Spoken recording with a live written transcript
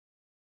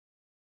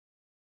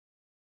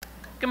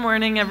Good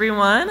morning,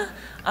 everyone.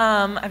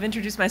 I've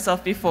introduced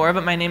myself before,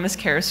 but my name is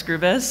Kara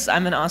Skrubis.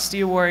 I'm an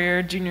Osteo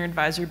Warrior Junior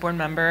Advisory Board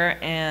member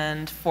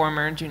and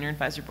former Junior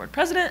Advisory Board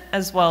president,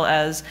 as well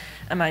as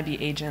MIB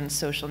Agent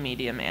social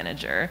media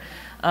manager.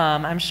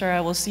 I'm sure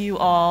I will see you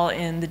all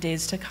in the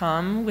days to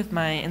come with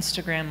my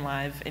Instagram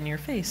Live in your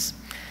face.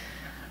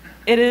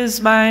 It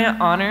is my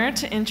honor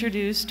to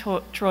introduce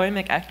Troy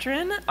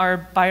McEachran,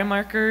 our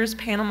Biomarkers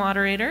panel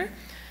moderator.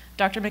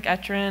 Dr.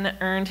 McEachran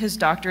earned his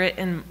doctorate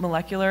in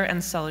molecular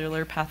and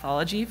cellular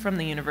pathology from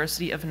the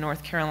University of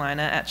North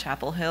Carolina at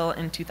Chapel Hill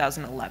in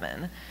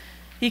 2011.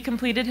 He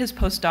completed his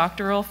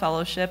postdoctoral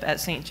fellowship at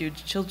St. Jude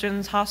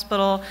Children's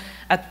Hospital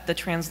at the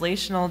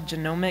Translational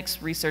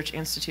Genomics Research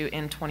Institute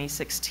in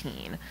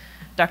 2016.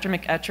 Dr.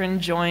 McEachran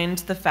joined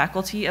the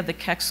faculty of the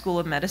Keck School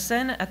of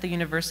Medicine at the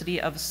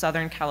University of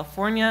Southern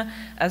California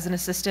as an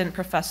assistant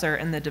professor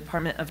in the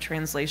Department of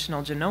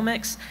Translational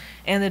Genomics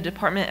and the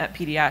Department at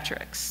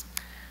Pediatrics.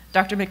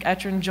 Dr.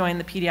 McEachran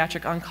joined the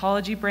Pediatric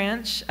Oncology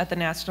branch at the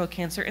National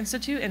Cancer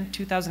Institute in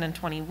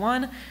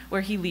 2021, where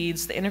he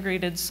leads the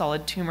Integrated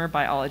Solid Tumor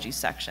Biology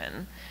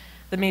section.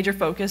 The major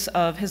focus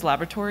of his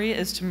laboratory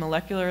is to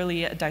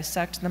molecularly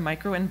dissect the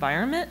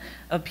microenvironment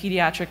of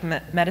pediatric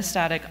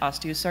metastatic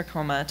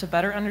osteosarcoma to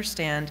better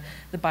understand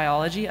the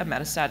biology of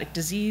metastatic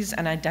disease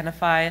and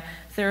identify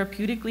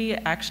therapeutically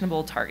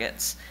actionable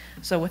targets.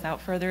 So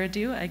without further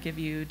ado, I give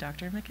you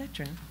Dr.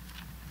 McEachran.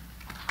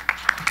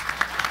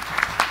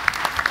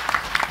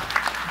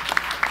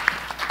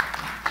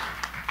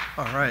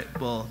 All right,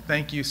 well,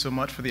 thank you so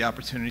much for the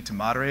opportunity to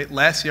moderate.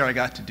 Last year I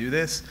got to do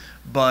this,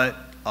 but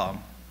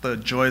the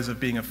joys of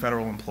being a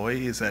federal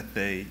employee is that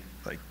they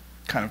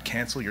kind of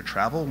cancel your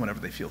travel whenever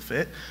they feel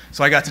fit.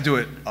 So I got to do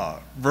it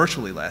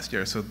virtually last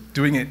year, so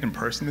doing it in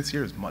person this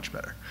year is much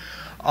better.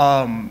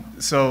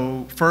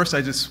 So first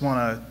I just want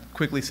to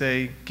quickly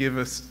say,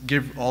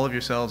 give all of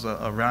yourselves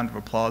a round of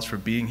applause for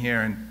being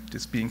here and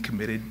just being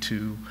committed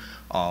to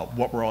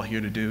what we're all here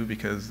to do,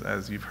 because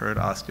as you've heard,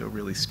 osteo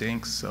really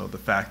stinks. So the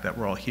fact that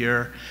we're all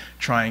here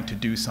trying to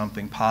do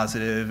something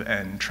positive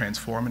and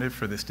transformative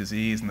for this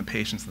disease and the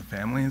patients and the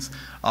families,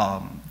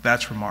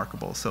 that's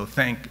remarkable. So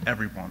thank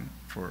everyone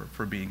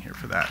for being here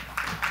for that.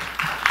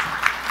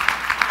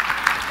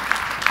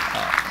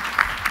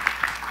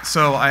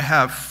 So I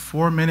have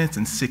 4 minutes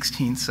and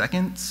 16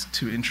 seconds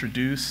to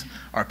introduce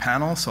our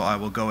panel, so I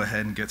will go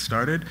ahead and get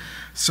started.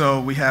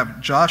 So we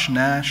have Josh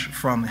Nash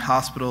from the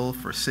Hospital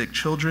for Sick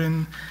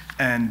Children,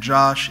 and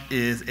Josh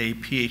is a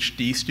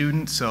PhD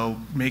student, so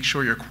make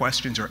sure your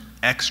questions are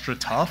extra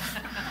tough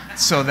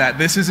so that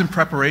this is in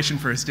preparation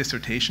for his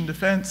dissertation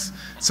defense.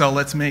 So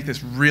let's make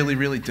this really,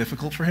 really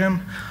difficult for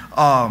him.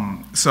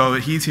 So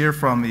he's here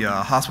from the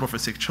Hospital for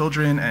Sick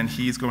Children, and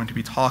he's going to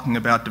be talking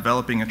about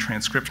developing a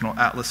transcriptional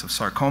atlas of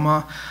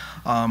sarcoma.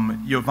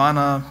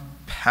 Jovana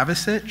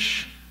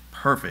Pavicic,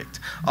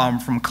 perfect,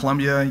 from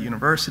Columbia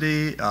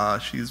University.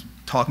 She's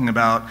talking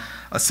about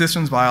a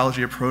systems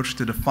biology approach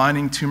to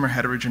defining tumor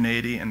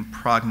heterogeneity and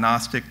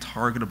prognostic and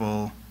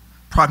targetable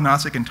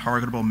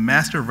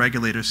master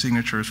regulator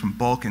signatures from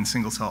bulk and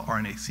single-cell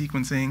RNA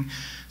sequencing.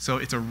 So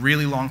it's a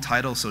really long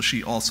title, so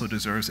she also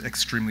deserves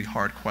extremely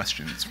hard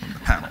questions from the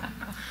panel.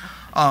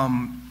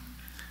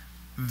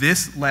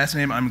 This last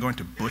name I'm going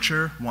to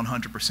butcher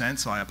 100%,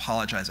 so I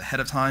apologize ahead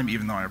of time,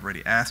 even though I've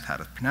already asked how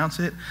to pronounce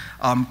it.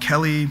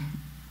 Kelly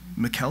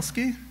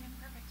Mikelski?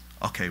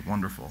 Okay,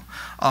 wonderful.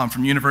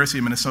 From University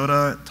of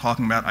Minnesota,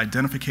 talking about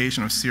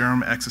identification of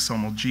serum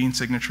exosomal gene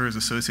signatures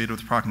associated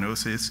with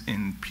prognosis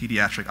in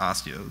pediatric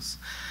osteos.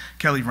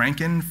 Kelly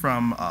Rankin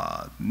from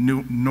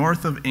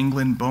North of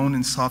England Bone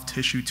and Soft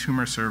Tissue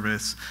Tumor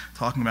Service,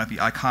 talking about the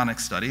ICONIC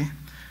study.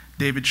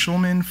 David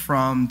Schulman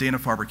from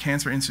Dana-Farber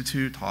Cancer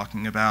Institute,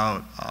 talking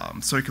about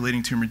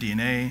circulating tumor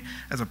DNA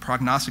as a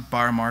prognostic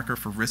biomarker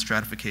for risk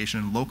stratification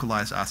in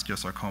localized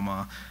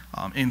osteosarcoma,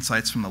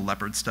 insights from the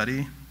Leopard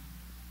study.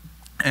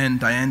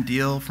 And Diane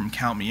Deal from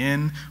Count Me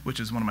In,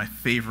 which is one of my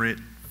favorite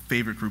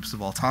groups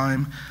of all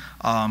time,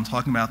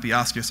 talking about the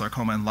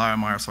osteosarcoma and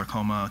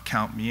leiomyosarcoma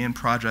Count Me In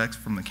project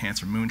from the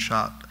Cancer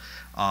Moonshot.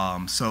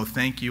 So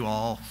thank you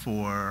all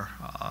for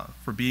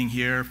being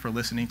here, for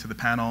listening to the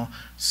panel.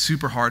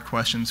 Super hard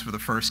questions for the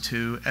first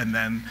two, and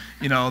then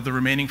the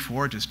remaining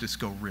four just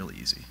go real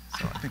easy.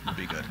 So I think we'll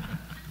be good.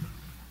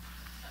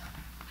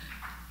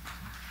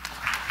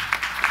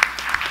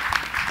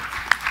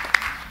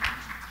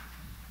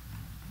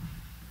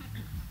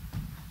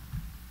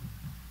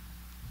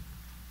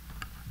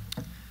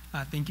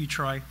 Thank you,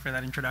 Troy, for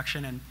that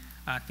introduction, and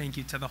thank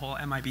you to the whole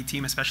MIB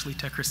team, especially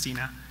to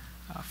Christina,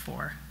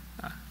 for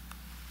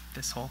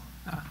this whole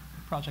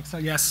project. So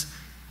yes,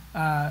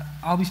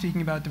 I'll be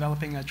speaking about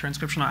developing a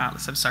transcriptional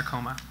atlas of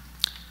sarcoma.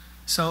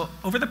 So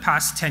over the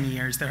past 10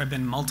 years, there have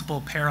been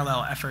multiple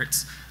parallel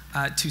efforts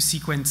to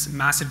sequence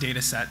massive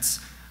data sets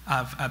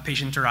of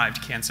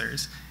patient-derived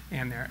cancers,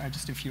 and there are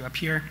just a few up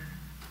here,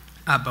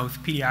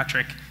 both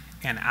pediatric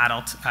and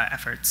adult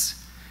efforts.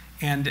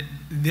 And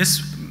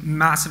this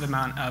massive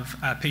amount of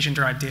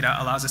patient-derived data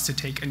allows us to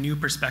take a new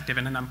perspective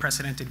and an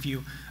unprecedented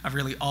view of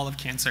really all of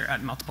cancer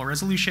at multiple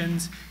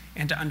resolutions,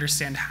 and to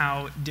understand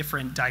how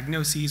different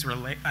diagnoses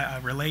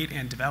relate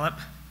and develop.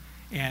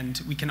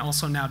 And we can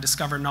also now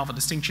discover novel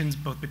distinctions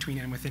both between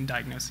and within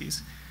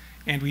diagnoses.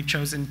 And we've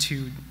chosen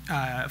to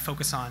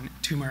focus on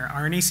tumor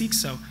RNA-seq,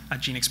 so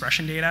gene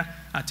expression data,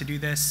 to do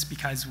this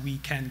because we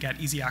can get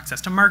easy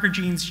access to marker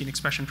genes, gene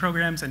expression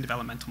programs, and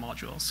developmental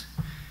modules.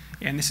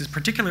 And this is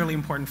particularly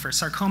important for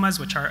sarcomas,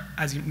 which are,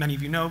 as many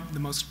of you know, the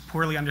most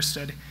poorly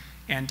understood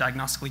and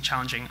diagnostically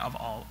challenging of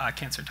all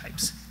cancer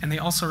types. And they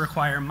also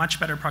require much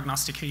better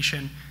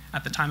prognostication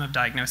at the time of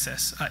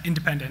diagnosis,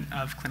 independent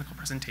of clinical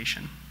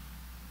presentation.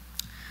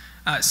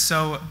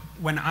 So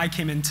when I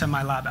came into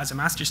my lab as a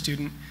master's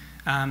student,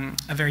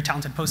 a very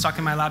talented postdoc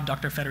in my lab,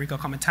 Dr. Federico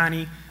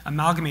Comitani,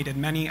 amalgamated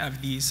many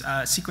of these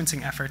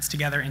sequencing efforts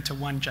together into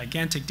one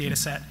gigantic data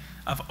set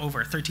of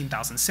over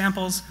 13,000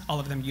 samples, all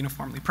of them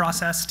uniformly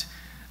processed.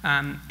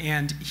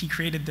 And he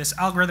created this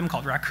algorithm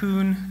called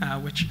Raccoon,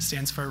 which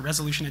stands for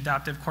Resolution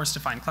Adaptive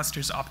Course-Defined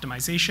Clusters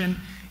Optimization.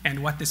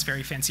 And what this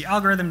very fancy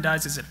algorithm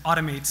does is it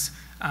automates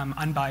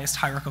unbiased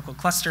hierarchical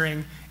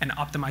clustering and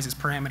optimizes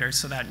parameters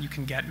so that you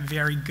can get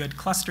very good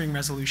clustering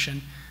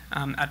resolution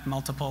at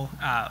multiple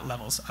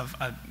levels of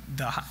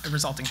the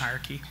resulting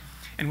hierarchy.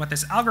 And what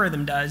this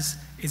algorithm does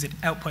is it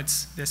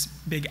outputs this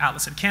big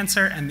atlas of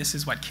cancer, and this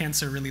is what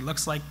cancer really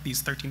looks like,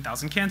 these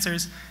 13,000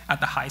 cancers at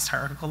the highest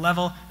hierarchical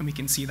level, and we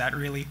can see that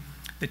really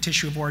the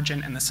tissue of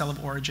origin and the cell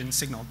of origin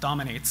signal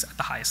dominates at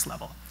the highest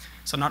level.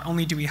 So not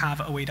only do we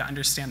have a way to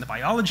understand the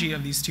biology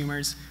of these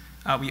tumors,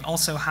 we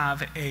also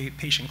have a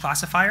patient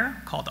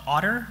classifier called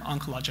OTTR,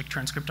 Oncologic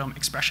Transcriptome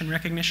Expression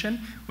Recognition,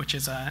 which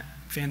is a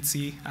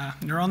fancy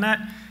neural net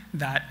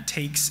that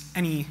takes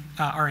any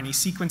RNA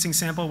sequencing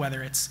sample,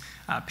 whether it's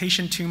a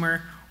patient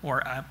tumor or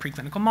a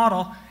preclinical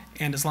model,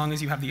 and as long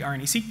as you have the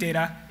RNA-seq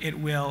data, it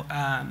will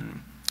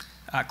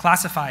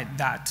classify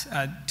that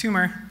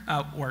tumor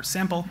or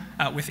sample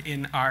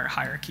within our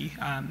hierarchy.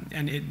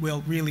 And it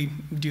will really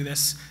do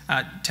this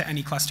to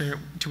any cluster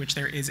to which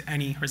there is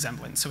any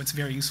resemblance. So it's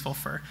very useful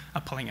for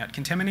pulling out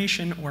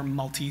contamination or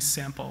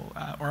multi-sample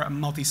or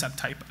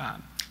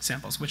multi-subtype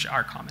samples, which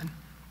are common.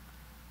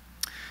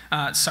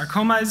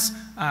 Sarcomas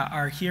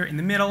are here in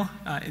the middle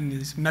in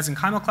these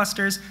mesenchymal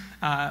clusters,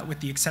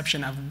 with the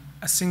exception of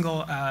a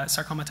single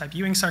sarcoma type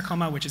Ewing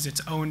sarcoma, which is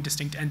its own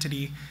distinct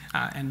entity.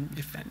 And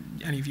if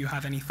any of you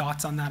have any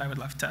thoughts on that, I would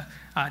love to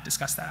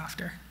discuss that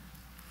after.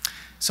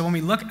 So when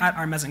we look at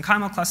our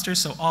mesenchymal clusters,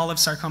 so all of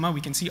sarcoma, we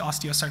can see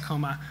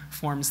osteosarcoma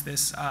forms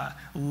this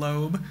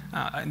lobe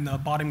in the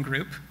bottom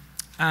group.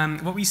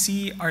 What we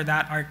see are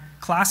that our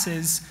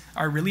classes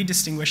are really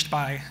distinguished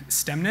by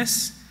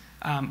stemness,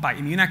 by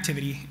immune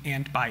activity,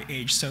 and by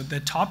age. So the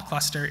top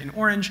cluster in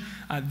orange,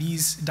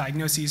 these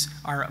diagnoses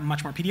are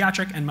much more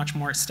pediatric and much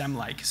more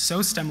stem-like.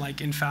 So stem-like,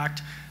 in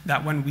fact,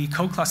 that when we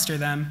co-cluster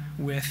them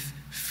with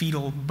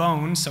fetal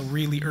bone, so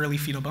really early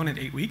fetal bone at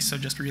 8 weeks, so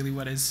just really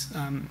what is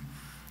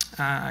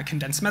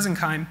condensed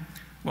mesenchyme,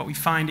 what we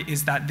find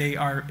is that they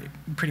are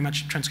pretty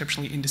much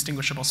transcriptionally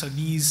indistinguishable. So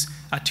these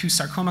two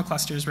sarcoma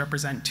clusters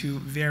represent two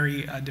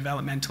very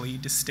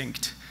developmentally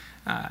distinct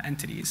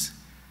entities.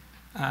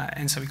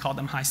 And so we call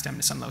them high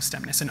stemness and low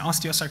stemness. And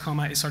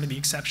osteosarcoma is sort of the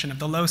exception of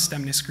the low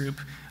stemness group,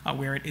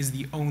 where it is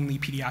the only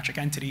pediatric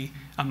entity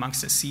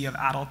amongst a sea of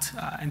adult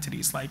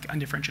entities like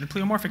undifferentiated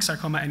pleomorphic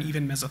sarcoma and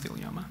even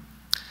mesothelioma.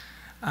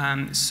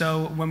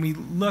 So when we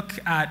look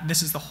at,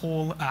 this is the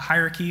whole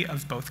hierarchy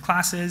of both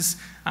classes.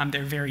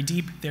 They're very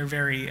deep, they're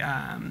very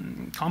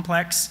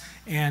complex,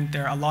 and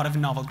there are a lot of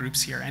novel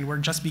groups here. And we're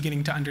just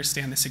beginning to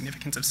understand the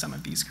significance of some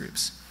of these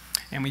groups.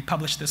 And we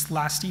published this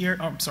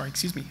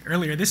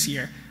earlier this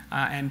year.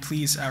 And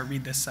please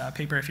read this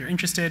paper if you're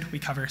interested. We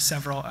cover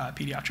several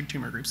pediatric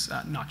tumor groups,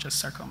 not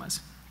just sarcomas.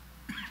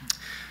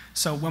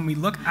 So when we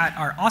look at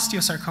our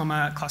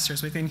osteosarcoma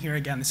clusters within here,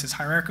 again, this is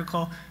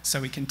hierarchical. So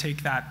we can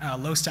take that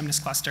low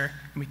stemness cluster,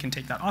 and we can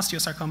take that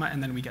osteosarcoma,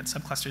 and then we get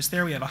subclusters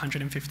there. We have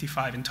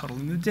 155 in total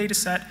in the data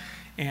set,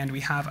 and we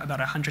have about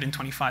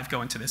 125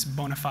 go into this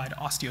bona fide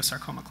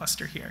osteosarcoma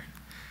cluster here.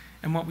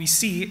 And what we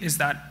see is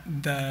that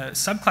the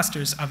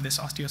subclusters of this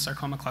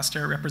osteosarcoma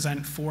cluster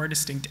represent 4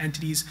 distinct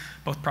entities,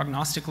 both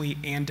prognostically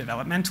and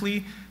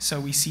developmentally. So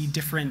we see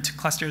different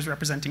clusters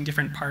representing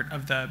different part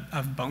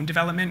of bone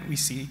development. We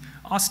see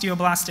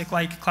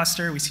osteoblastic-like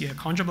cluster, we see a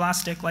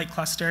chondroblastic-like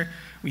cluster,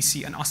 we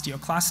see an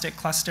osteoclastic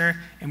cluster,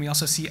 and we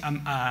also see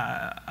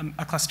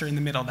a cluster in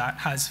the middle that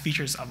has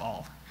features of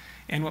all.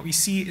 And what we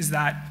see is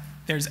that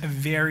there's a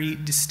very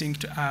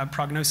distinct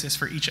prognosis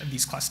for each of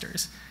these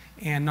clusters.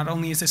 And not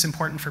only is this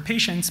important for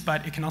patients,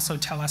 but it can also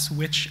tell us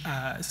which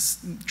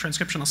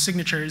transcriptional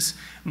signatures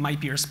might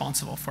be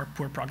responsible for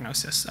poor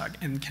prognosis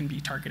and can be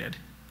targeted.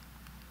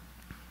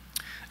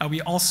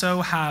 We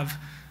also have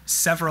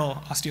several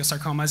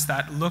osteosarcomas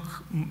that look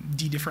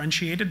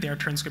dedifferentiated. They're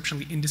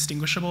transcriptionally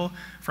indistinguishable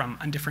from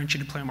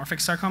undifferentiated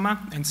pleomorphic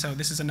sarcoma. And so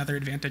this is another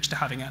advantage to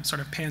having a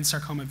sort of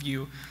pan-sarcoma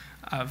view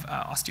of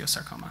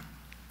osteosarcoma.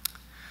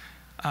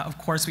 Of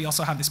course, we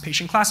also have this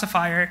patient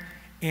classifier,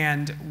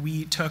 and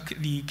we took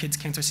the Kids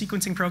Cancer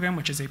Sequencing Program,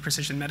 which is a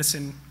precision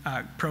medicine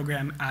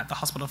program at the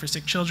Hospital for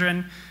Sick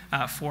Children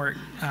for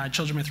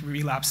children with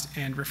relapsed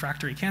and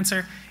refractory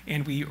cancer.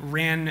 And we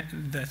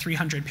ran the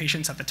 300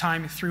 patients at the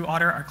time through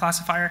Otter, our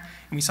classifier,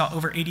 and we saw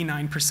over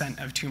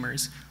 89% of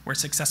tumors were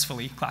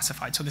successfully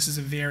classified. So this is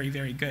a very,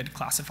 very good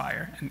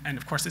classifier. And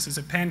of course, this is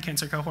a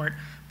pan-cancer cohort,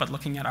 but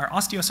looking at our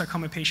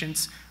osteosarcoma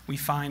patients, we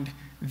find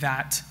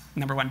that,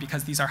 number one,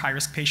 because these are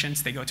high-risk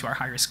patients, they go to our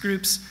high-risk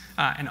groups,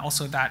 and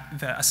also that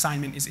the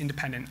assignment is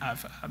independent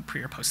of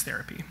pre or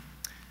post-therapy.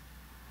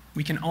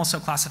 We can also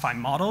classify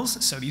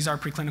models. So these are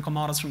preclinical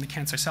models from the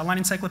Cancer Cell Line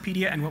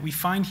Encyclopedia, and what we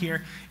find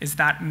here is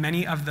that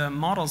many of the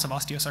models of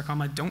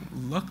osteosarcoma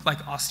don't look like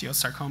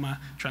osteosarcoma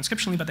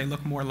transcriptionally, but they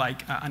look more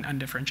like an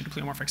undifferentiated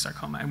pleomorphic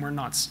sarcoma, and we're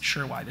not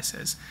sure why this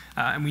is.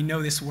 And we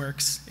know this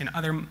works in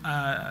other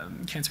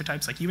cancer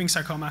types like Ewing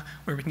sarcoma,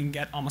 where we can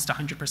get almost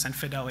 100%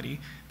 fidelity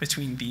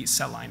between the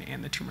cell line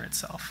and the tumor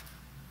itself.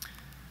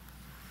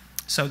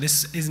 So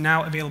this is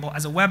now available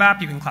as a web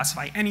app. You can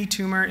classify any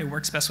tumor. It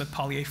works best with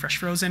poly-A fresh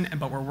frozen,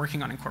 but we're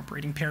working on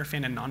incorporating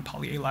paraffin and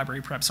non-poly-A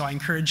library prep. So I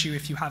encourage you,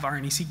 if you have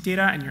RNA-seq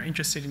data and you're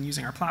interested in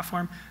using our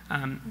platform,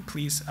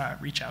 please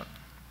reach out.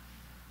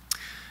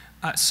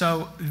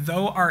 So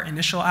though our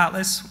initial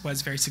atlas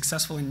was very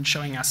successful in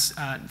showing us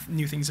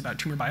new things about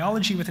tumor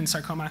biology within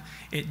sarcoma,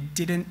 it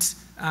didn't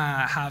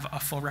have a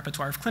full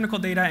repertoire of clinical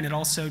data, and it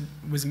also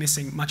was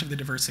missing much of the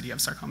diversity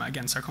of sarcoma.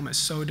 Again, sarcoma is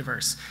so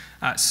diverse.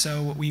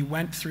 So we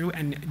went through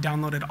and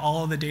downloaded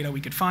all the data we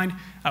could find.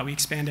 We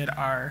expanded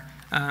our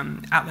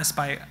atlas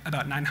by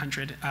about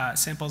 900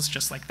 samples,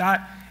 just like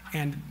that.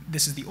 And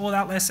this is the old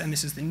atlas, and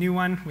this is the new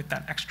one with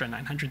that extra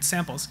 900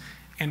 samples.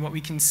 And what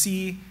we can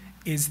see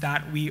is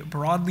that we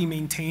broadly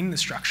maintain the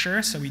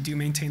structure. So we do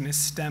maintain this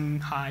stem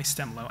high,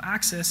 stem low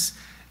axis,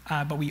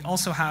 but we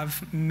also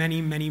have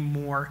many, many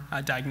more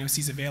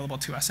diagnoses available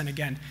to us. And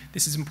again,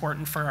 this is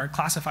important for our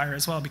classifier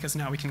as well, because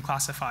now we can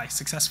classify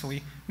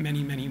successfully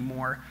many, many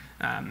more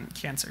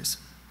cancers.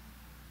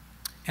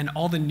 And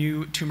all the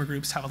new tumor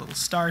groups have a little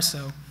star.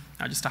 So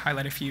just to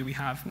highlight a few, we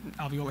have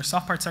alveolar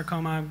soft part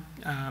sarcoma,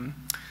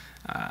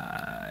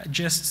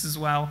 GISTs as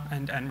well,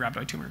 and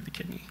rhabdoid tumor of the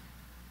kidney.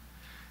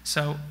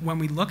 So when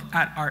we look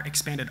at our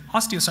expanded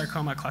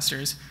osteosarcoma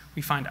clusters,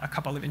 we find a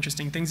couple of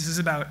interesting things. This is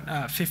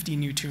about 50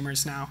 new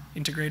tumors now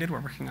integrated. We're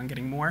working on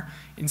getting more.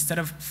 Instead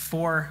of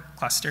 4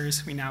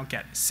 clusters, we now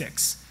get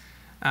 6.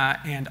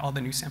 And all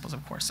the new samples,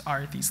 of course,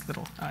 are these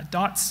little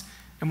dots.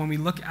 And when we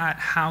look at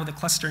how the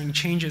clustering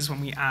changes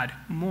when we add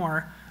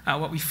more,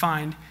 what we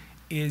find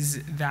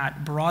is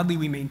that broadly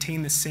we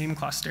maintain the same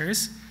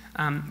clusters,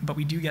 but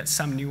we do get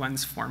some new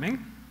ones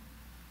forming.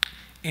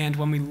 And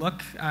when we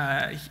look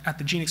at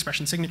the gene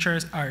expression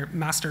signatures, our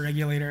master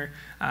regulator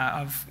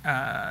of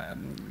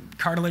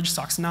cartilage,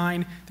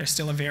 SOX9, there's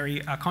still a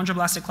very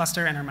chondroblastic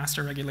cluster, and our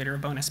master regulator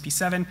of bone,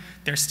 SP7,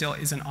 there still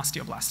is an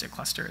osteoblastic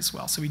cluster as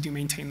well. So we do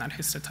maintain that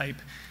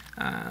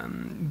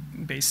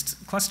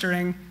histotype-based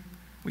clustering.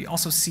 We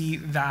also see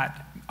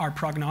that our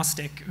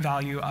prognostic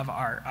value of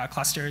our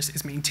clusters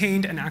is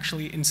maintained and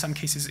actually in some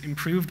cases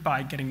improved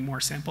by getting more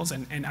samples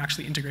and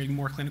actually integrating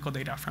more clinical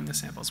data from the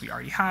samples we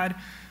already had.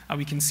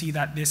 We can see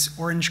that this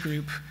orange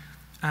group,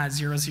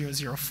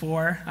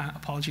 0004,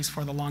 apologies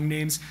for the long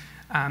names,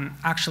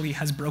 actually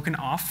has broken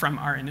off from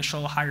our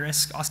initial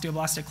high-risk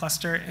osteoblastic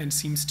cluster and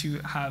seems to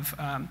have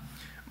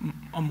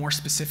a more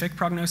specific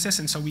prognosis,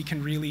 and so we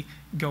can really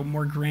go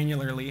more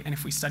granularly, and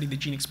if we study the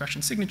gene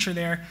expression signature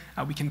there,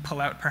 we can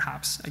pull out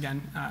perhaps,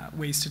 again,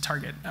 ways to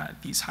target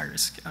these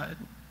high-risk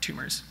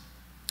tumors.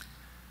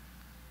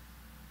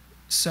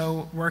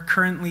 So we're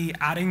currently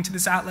adding to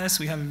this atlas.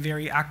 We have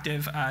very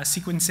active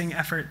sequencing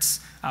efforts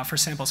for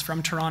samples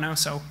from Toronto,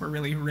 so we're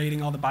really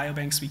raiding all the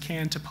biobanks we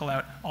can to pull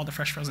out all the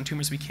fresh frozen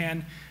tumors we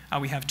can.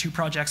 We have 2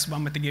 projects,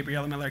 one with the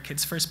Gabriella Miller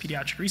Kids First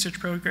Pediatric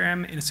Research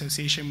Program in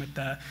association with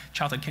the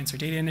Childhood Cancer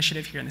Data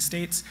Initiative here in the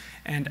States,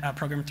 and a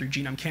program through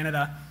Genome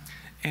Canada.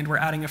 And we're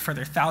adding a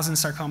further 1,000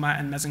 sarcoma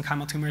and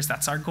mesenchymal tumors.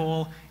 That's our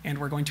goal. And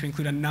we're going to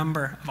include a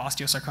number of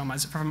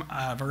osteosarcomas from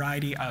a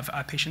variety of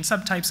patient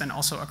subtypes and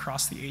also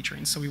across the age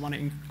range. So we want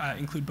to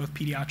include both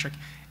pediatric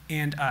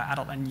and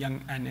adult and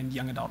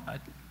young adult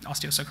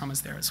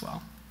osteosarcomas there as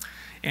well.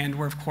 And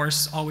we're, of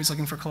course, always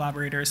looking for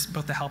collaborators,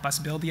 both to help us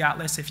build the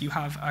atlas. If you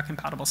have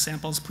compatible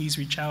samples, please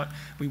reach out.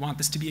 We want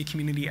this to be a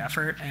community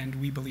effort, and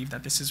we believe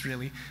that this is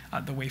really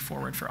the way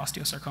forward for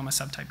osteosarcoma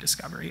subtype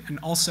discovery. And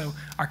also,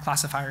 our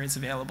classifier is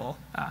available.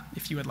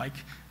 If you would like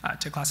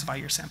to classify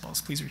your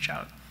samples, please reach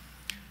out.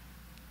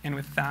 And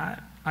with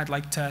that, I'd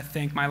like to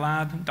thank my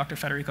lab, Dr.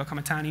 Federico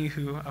Comitani,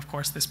 who, of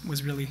course, this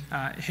was really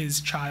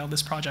his child,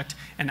 this project,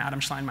 and Adam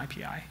Schlein, my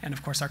PI, and,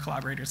 of course, our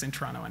collaborators in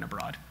Toronto and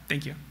abroad.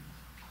 Thank you.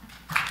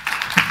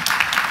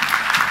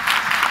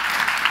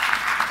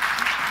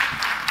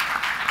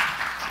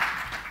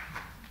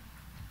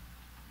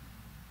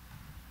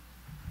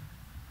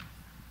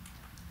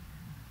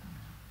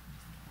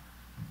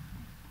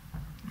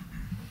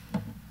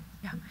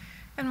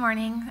 Good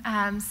morning.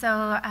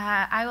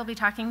 I will be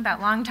talking about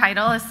long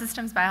title, a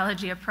systems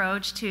biology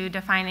approach to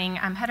defining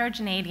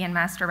heterogeneity in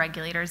master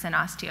regulators in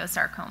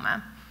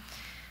osteosarcoma.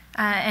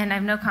 And I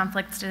have no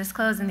conflicts to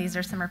disclose, and these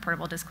are some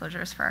reportable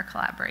disclosures for our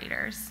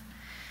collaborators.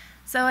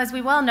 So as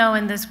we well know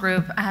in this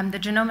group, the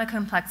genomic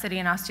complexity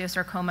in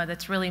osteosarcoma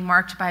that's really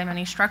marked by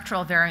many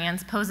structural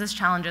variants poses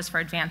challenges for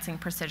advancing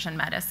precision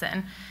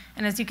medicine.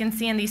 And as you can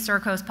see in these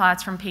Surcos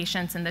plots from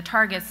patients in the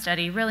target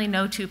study, really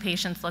no two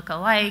patients look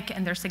alike,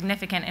 and there's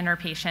significant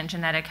interpatient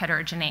genetic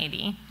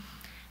heterogeneity.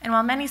 And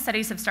while many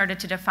studies have started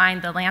to define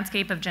the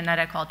landscape of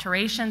genetic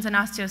alterations in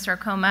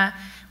osteosarcoma,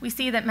 we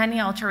see that many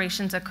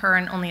alterations occur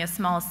in only a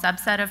small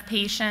subset of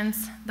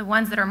patients. The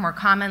ones that are more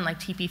common, like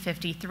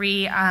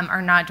TP53,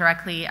 are not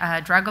directly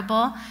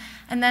druggable.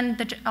 And then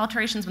the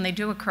alterations, when they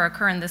do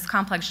occur in this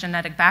complex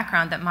genetic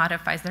background that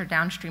modifies their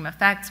downstream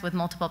effects with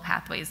multiple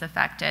pathways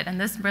affected. And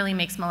this really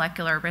makes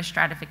molecular risk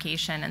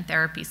stratification and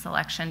therapy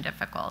selection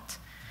difficult.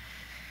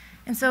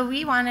 And so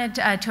we wanted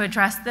to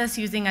address this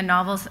using a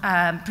novel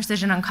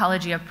precision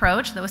oncology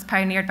approach that was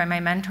pioneered by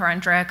my mentor,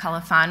 Andrea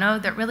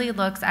Califano, that really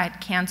looks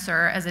at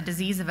cancer as a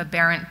disease of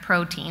aberrant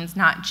proteins,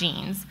 not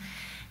genes.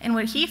 And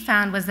what he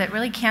found was that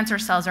really cancer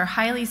cells are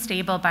highly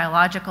stable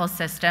biological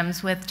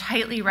systems with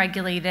tightly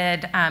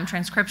regulated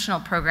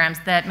transcriptional programs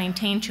that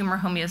maintain tumor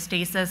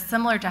homeostasis,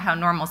 similar to how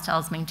normal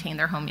cells maintain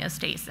their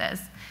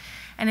homeostasis.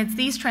 And it's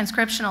these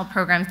transcriptional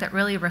programs that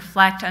really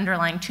reflect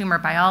underlying tumor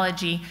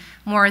biology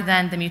more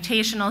than the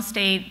mutational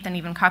state, than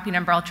even copy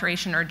number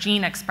alteration or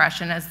gene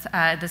expression, as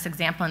this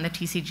example in the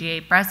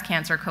TCGA breast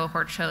cancer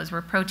cohort shows,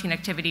 where protein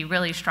activity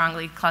really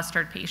strongly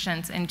clustered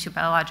patients into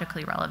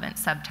biologically relevant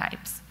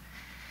subtypes.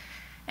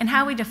 And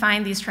how we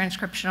define these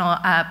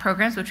transcriptional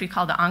programs, which we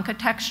call the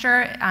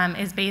oncotexture,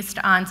 is based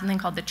on something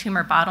called the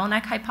tumor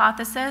bottleneck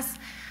hypothesis.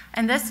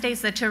 And this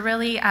states that to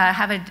really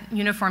have a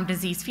uniform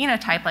disease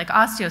phenotype like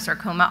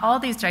osteosarcoma, all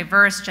these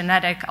diverse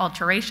genetic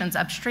alterations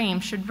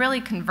upstream should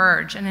really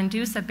converge and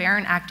induce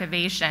aberrant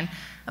activation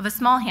of a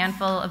small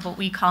handful of what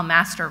we call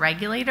master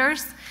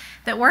regulators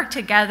that work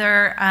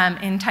together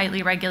in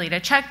tightly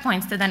regulated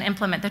checkpoints to then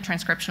implement the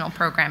transcriptional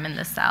program in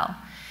the cell.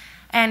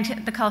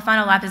 And the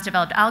Califano lab has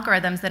developed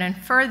algorithms that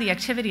infer the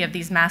activity of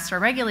these master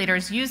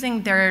regulators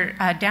using their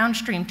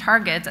downstream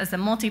targets as a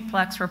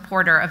multiplex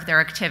reporter of their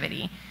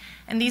activity.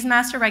 And these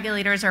master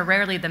regulators are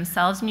rarely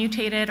themselves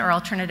mutated or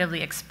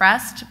alternatively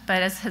expressed,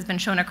 but as has been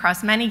shown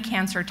across many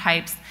cancer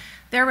types,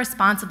 they're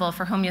responsible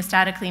for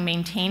homeostatically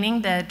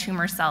maintaining the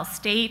tumor cell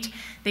state.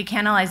 They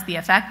canalize the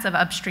effects of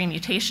upstream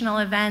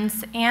mutational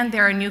events, and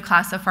they're a new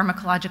class of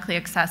pharmacologically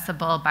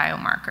accessible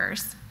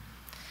biomarkers.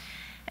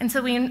 And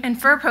so we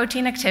infer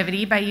protein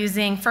activity by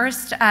using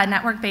first a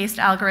network-based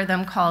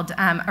algorithm called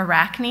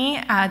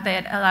Arachne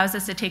that allows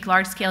us to take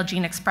large-scale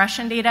gene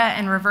expression data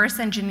and reverse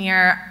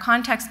engineer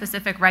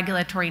context-specific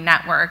regulatory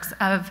networks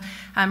of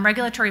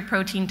regulatory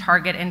protein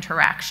target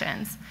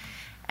interactions.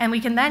 And we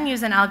can then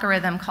use an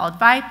algorithm called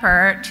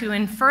Viper to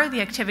infer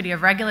the activity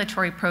of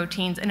regulatory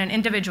proteins in an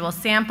individual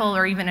sample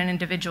or even an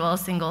individual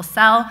single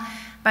cell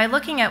by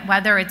looking at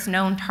whether its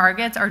known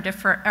targets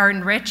are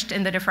enriched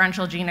in the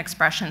differential gene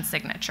expression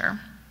signature.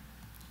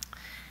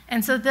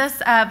 And so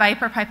this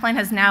Viper pipeline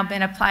has now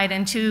been applied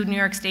in 2 New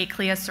York State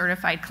CLIA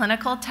certified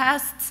clinical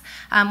tests.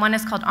 One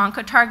is called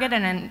OncoTarget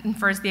and it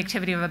infers the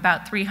activity of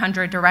about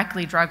 300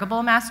 directly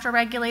druggable master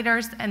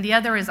regulators, and the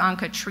other is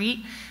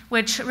OncoTreat,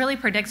 which really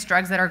predicts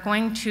drugs that are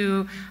going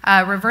to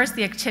reverse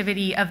the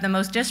activity of the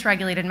most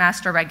dysregulated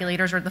master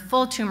regulators or the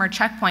full tumor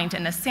checkpoint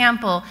in a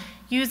sample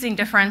using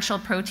differential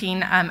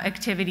protein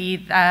activity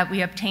that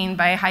we obtain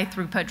by high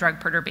throughput drug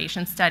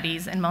perturbation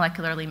studies in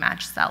molecularly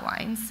matched cell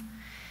lines.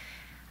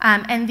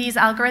 And these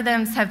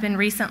algorithms have been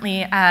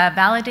recently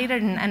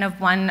validated in an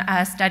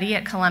N-of-1 study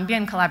at Columbia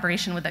in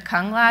collaboration with the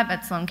Kung Lab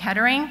at Sloan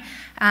Kettering,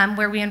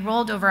 where we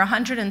enrolled over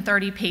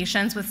 130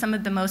 patients with some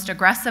of the most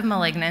aggressive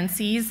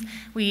malignancies.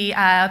 We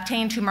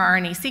obtained tumor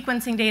RNA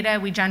sequencing data.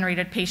 We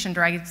generated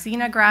patient-derived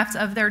xenografts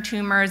of their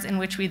tumors, in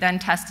which we then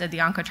tested the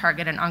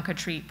OncoTarget and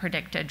OncoTreat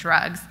predicted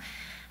drugs.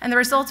 And the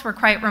results were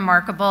quite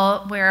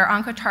remarkable, where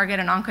OncoTarget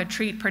and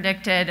OncoTreat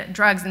predicted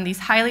drugs in these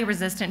highly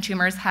resistant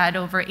tumors had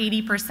over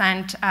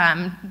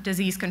 80%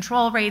 disease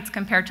control rates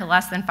compared to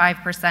less than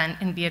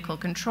 5% in vehicle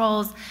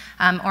controls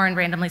or in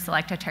randomly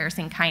selected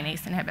tyrosine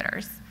kinase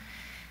inhibitors.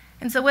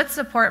 And so with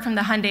support from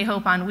the Hyundai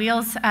Hope on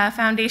Wheels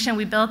Foundation,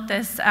 we built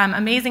this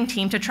amazing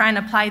team to try and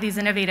apply these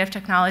innovative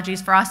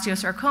technologies for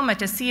osteosarcoma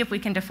to see if we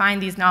can define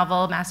these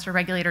novel master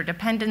regulator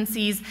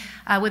dependencies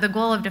with a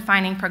goal of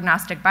defining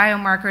prognostic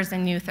biomarkers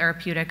and new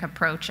therapeutic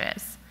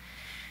approaches.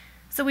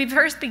 So we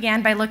first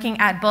began by looking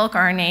at bulk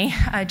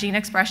RNA gene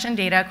expression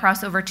data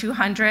across over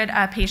 200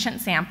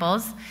 patient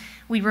samples.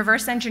 We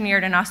reverse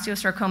engineered an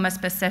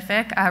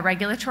osteosarcoma-specific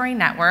regulatory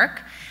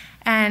network.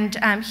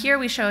 And here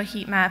we show a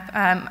heat map,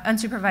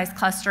 unsupervised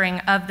clustering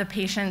of the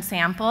patient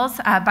samples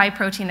by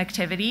protein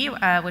activity,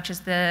 which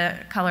is the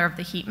color of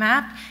the heat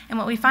map. And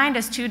what we find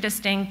is 2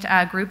 distinct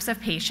groups of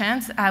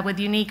patients with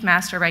unique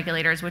master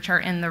regulators, which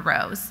are in the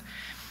rows.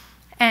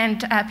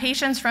 And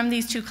patients from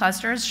these two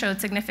clusters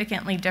showed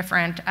significantly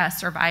different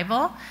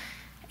survival.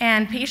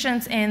 And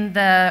patients in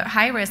the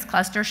high-risk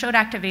cluster showed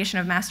activation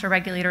of master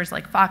regulators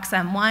like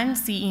FOXM1,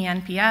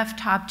 CENPF,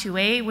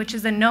 TOP2A, which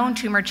is a known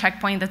tumor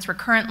checkpoint that's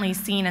recurrently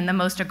seen in the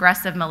most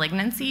aggressive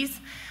malignancies,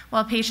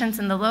 while patients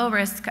in the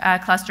low-risk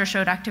cluster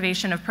showed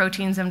activation of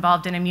proteins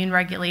involved in immune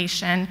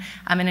regulation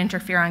and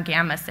interferon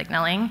gamma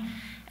signaling.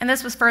 And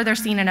this was further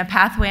seen in a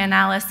pathway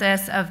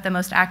analysis of the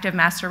most active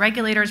master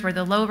regulators, where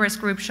the low-risk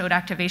group showed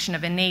activation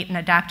of innate and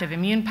adaptive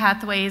immune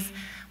pathways,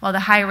 while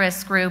the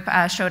high-risk group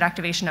showed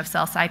activation of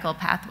cell cycle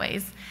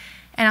pathways.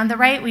 And on the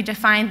right, we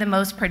defined the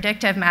most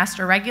predictive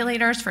master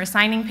regulators for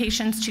assigning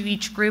patients to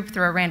each group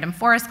through a random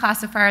forest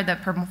classifier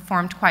that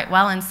performed quite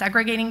well in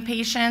segregating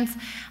patients.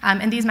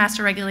 And these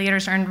master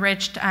regulators are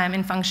enriched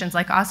in functions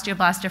like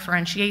osteoblast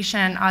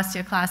differentiation,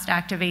 osteoclast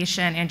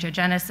activation,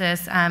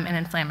 angiogenesis, and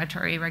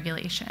inflammatory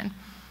regulation.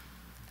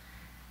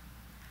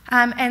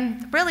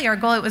 And really our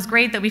goal, it was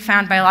great that we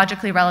found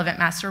biologically relevant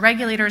master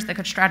regulators that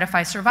could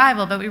stratify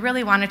survival, but we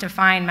really wanted to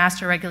find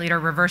master regulator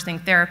reversing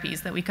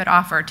therapies that we could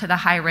offer to the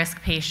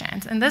high-risk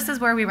patients. And this is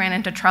where we ran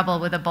into trouble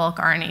with the bulk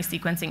RNA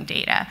sequencing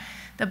data.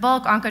 The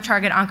bulk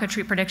oncotarget,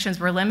 oncotreat predictions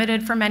were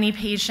limited for many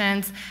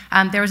patients.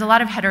 There was a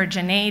lot of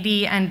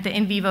heterogeneity, and the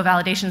in vivo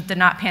validations did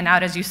not pan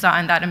out, as you saw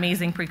in that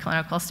amazing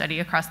preclinical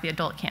study across the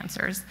adult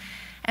cancers.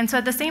 And so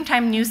at the same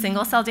time, new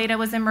single-cell data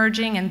was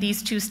emerging, and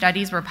these two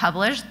studies were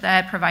published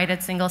that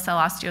provided single-cell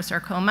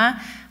osteosarcoma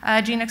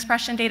gene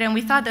expression data, and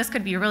we thought this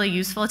could be really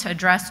useful to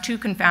address two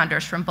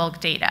confounders from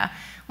bulk data.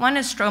 One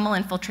is stromal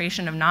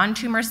infiltration of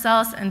non-tumor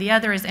cells, and the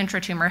other is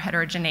intratumor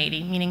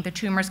heterogeneity, meaning the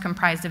tumors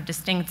comprised of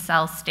distinct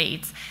cell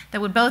states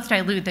that would both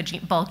dilute the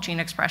bulk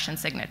gene expression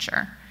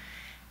signature.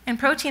 And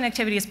protein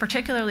activity is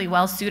particularly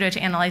well suited to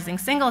analyzing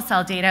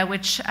single-cell data,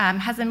 which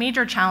has a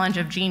major challenge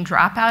of gene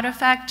dropout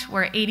effect,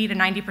 where 80 to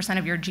 90%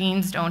 of your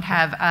genes don't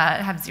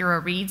have zero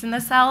reads in the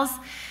cells.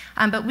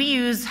 But we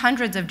use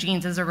hundreds of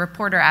genes as a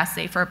reporter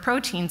assay for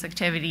proteins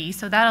activity,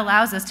 so that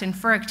allows us to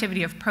infer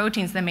activity of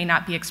proteins that may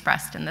not be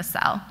expressed in the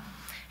cell.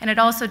 And it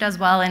also does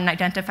well in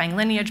identifying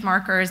lineage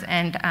markers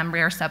and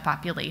rare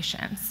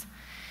subpopulations.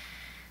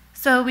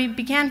 So we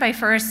began by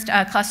first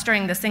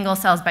clustering the single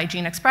cells by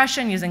gene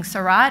expression using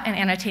Seurat and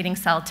annotating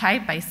cell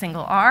type by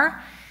single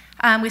R.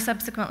 We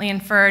subsequently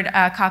inferred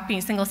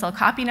single cell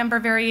copy number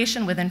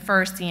variation with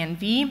infer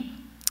CNV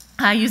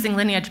using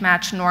lineage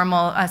matched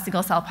normal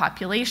single cell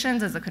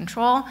populations as a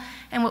control.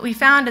 And what we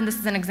found, and this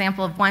is an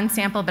example of one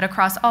sample, but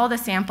across all the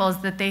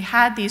samples, that they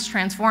had these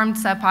transformed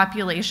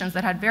subpopulations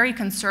that had very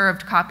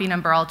conserved copy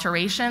number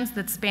alterations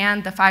that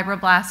spanned the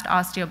fibroblast,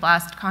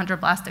 osteoblast,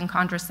 chondroblast, and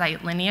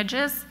chondrocyte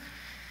lineages.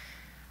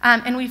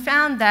 And we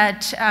found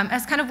that,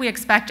 as kind of we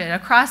expected,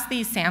 across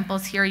these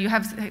samples here, you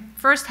have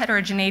first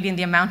heterogeneity in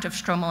the amount of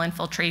stromal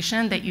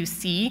infiltration that you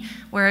see,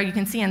 where you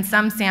can see in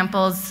some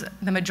samples,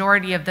 the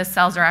majority of the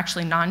cells are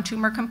actually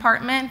non-tumor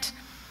compartment.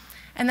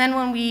 And then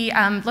when we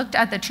looked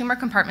at the tumor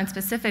compartment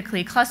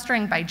specifically,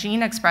 clustering by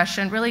gene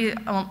expression really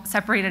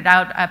separated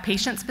out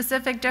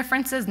patient-specific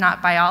differences,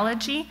 not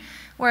biology.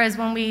 Whereas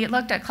when we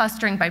looked at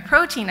clustering by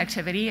protein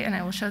activity, and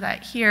I will show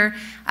that here,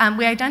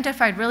 we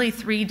identified really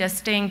three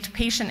distinct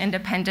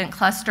patient-independent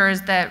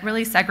clusters that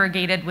really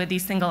segregated with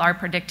these single R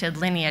predicted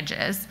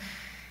lineages.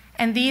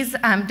 And these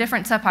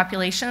different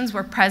subpopulations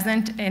were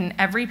present in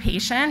every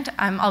patient,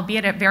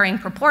 albeit at varying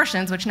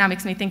proportions, which now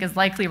makes me think is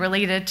likely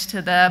related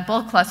to the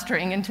bulk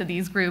clustering into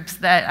these groups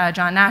that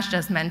John Nash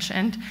just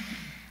mentioned.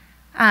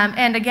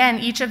 And again,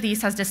 each of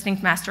these has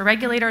distinct master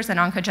regulators and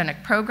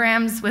oncogenic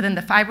programs. Within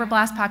the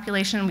fibroblast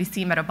population, we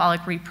see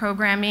metabolic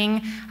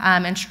reprogramming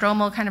and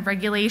stromal kind of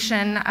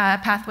regulation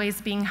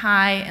pathways being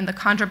high. In the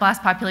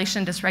chondroblast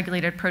population,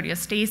 dysregulated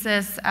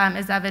proteostasis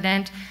is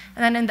evident.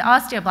 And then in the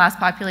osteoblast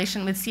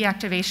population, we see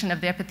activation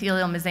of the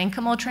epithelial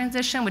mesenchymal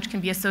transition, which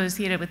can be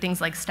associated with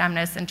things like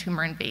stemness and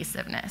tumor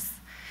invasiveness.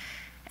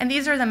 And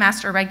these are the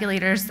master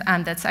regulators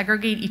that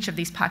segregate each of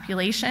these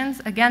populations.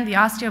 Again, the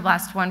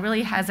osteoblast one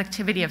really has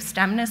activity of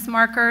stemness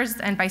markers,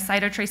 and by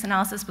cytotrace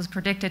analysis was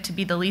predicted to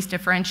be the least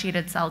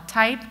differentiated cell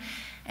type.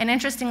 And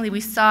interestingly, we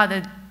saw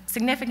the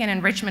significant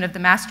enrichment of the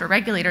master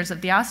regulators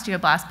of the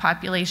osteoblast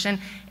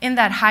population in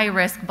that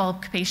high-risk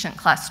bulk patient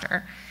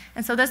cluster.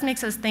 And so this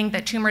makes us think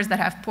that tumors that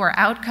have poor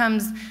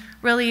outcomes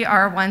really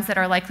are ones that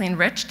are likely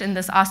enriched in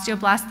this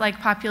osteoblast-like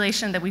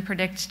population that we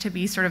predict to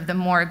be sort of the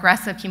more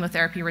aggressive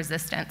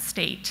chemotherapy-resistant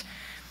state.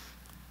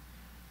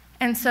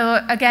 And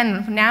so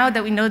again, now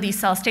that we know these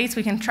cell states,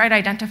 we can try to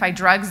identify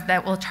drugs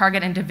that will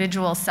target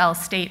individual cell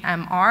state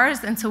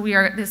MRs. And so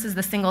this is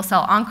the single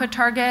cell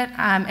oncotarget.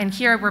 And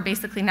here we're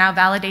basically now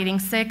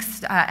validating 6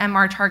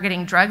 MR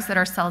targeting drugs that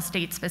are cell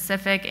state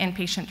specific in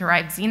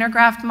patient-derived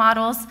xenograft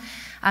models.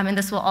 And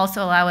this will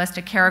also allow us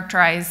to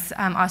characterize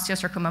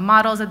osteosarcoma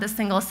models at the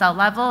single cell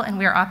level, and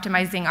we are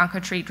optimizing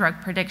oncotreat drug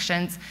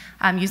predictions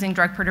using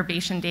drug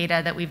perturbation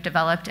data that we've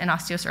developed in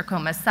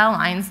osteosarcoma cell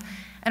lines.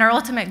 And our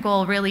ultimate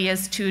goal really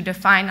is to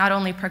define not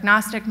only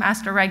prognostic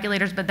master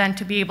regulators, but then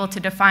to be able to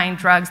define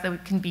drugs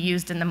that can be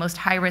used in the most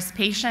high-risk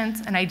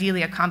patients, and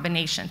ideally a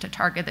combination to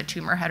target the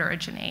tumor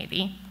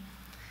heterogeneity.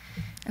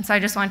 And so I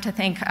just want to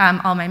thank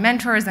all my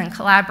mentors and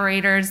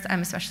collaborators,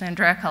 especially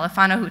Andrea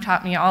Califano, who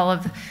taught me all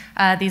of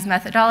these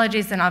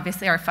methodologies, and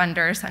obviously our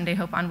funders, Sunday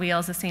Hope on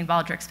Wheels, the St.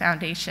 Baldrick's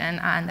Foundation,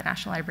 and the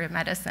National Library of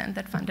Medicine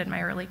that funded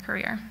my early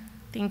career.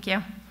 Thank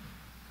you.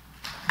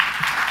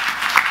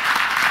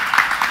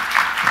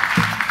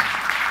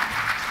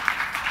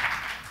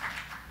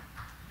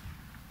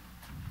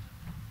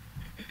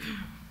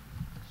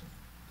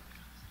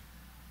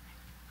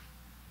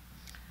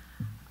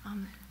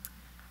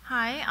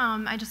 Hi,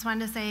 I just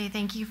wanted to say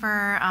thank you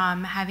for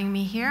having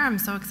me here. I'm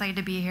so excited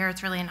to be here.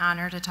 It's really an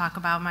honor to talk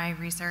about my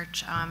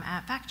research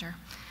at Factor.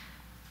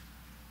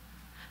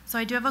 So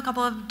I do have a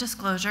couple of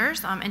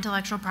disclosures.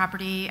 Intellectual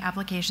property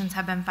applications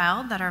have been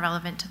filed that are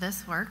relevant to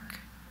this work.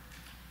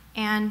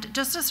 And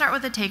just to start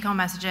with the take-home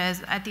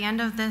messages, at the end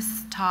of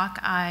this talk,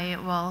 I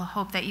will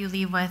hope that you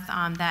leave with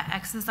that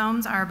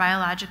exosomes are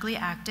biologically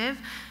active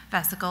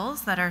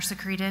vesicles that are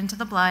secreted into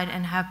the blood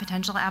and have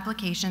potential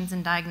applications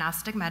in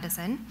diagnostic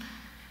medicine.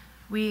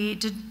 We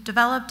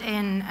developed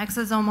an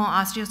exosomal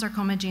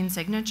osteosarcoma gene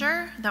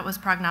signature that was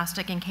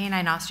prognostic in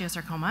canine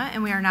osteosarcoma,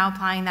 and we are now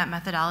applying that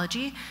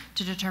methodology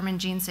to determine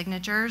gene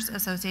signatures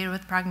associated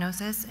with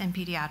prognosis in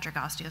pediatric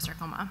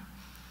osteosarcoma.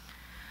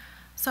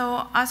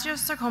 So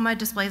osteosarcoma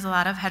displays a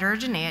lot of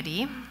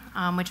heterogeneity,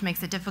 which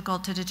makes it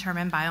difficult to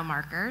determine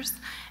biomarkers,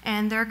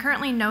 and there are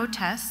currently no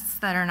tests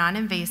that are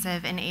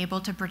non-invasive and able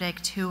to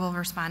predict who will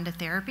respond to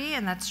therapy,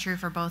 and that's true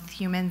for both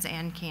humans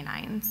and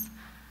canines.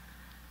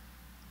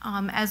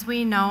 As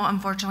we know,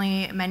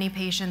 unfortunately, many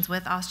patients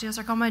with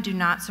osteosarcoma do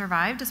not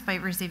survive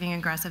despite receiving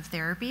aggressive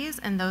therapies,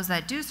 and those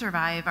that do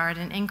survive are at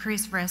an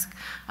increased risk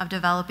of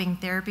developing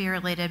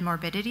therapy-related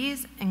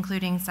morbidities,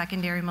 including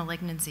secondary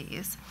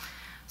malignancies.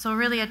 So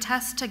really, a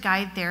test to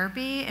guide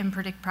therapy and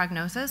predict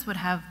prognosis would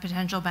have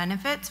potential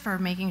benefits for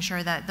making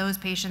sure that those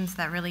patients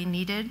that really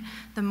needed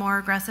the more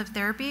aggressive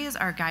therapies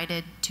are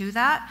guided to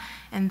that,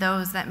 and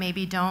those that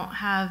maybe don't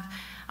have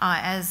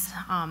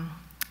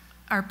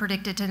are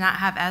predicted to not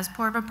have as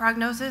poor of a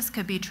prognosis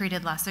could be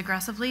treated less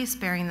aggressively,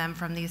 sparing them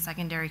from these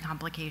secondary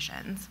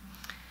complications.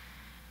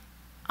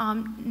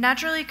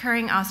 Naturally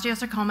occurring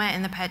osteosarcoma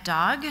in the pet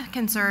dog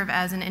can serve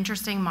as an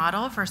interesting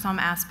model for some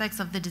aspects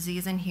of the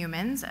disease in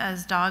humans,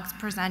 as dogs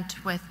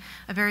present with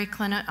a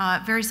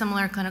very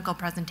similar clinical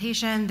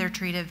presentation, they're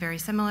treated very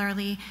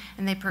similarly,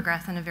 and they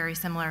progress in a very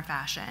similar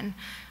fashion.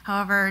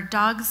 However,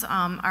 dogs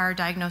are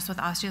diagnosed with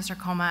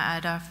osteosarcoma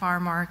at a far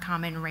more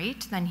common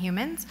rate than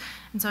humans,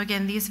 and so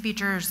again, these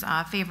features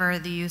favor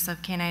the use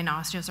of canine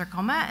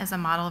osteosarcoma as a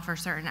model for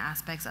certain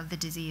aspects of the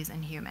disease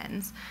in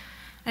humans.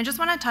 I just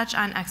want to touch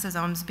on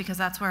exosomes because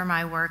that's where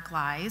my work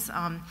lies.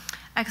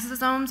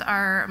 Exosomes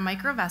are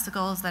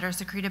microvesicles that are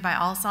secreted by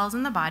all cells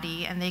in the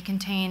body, and they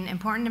contain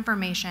important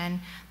information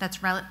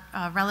that's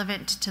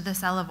relevant to the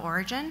cell of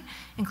origin,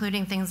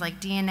 including things like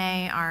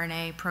DNA,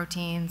 RNA,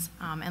 proteins,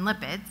 and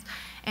lipids,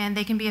 and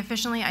they can be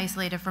efficiently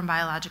isolated from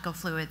biological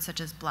fluids such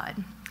as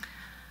blood.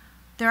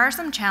 There are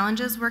some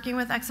challenges working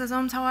with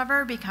exosomes,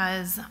 however,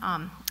 because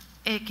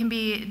it can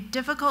be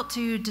difficult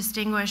to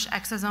distinguish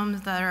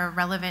exosomes that are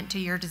relevant to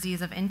your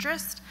disease of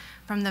interest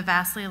from the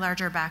vastly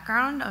larger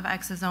background of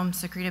exosomes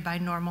secreted by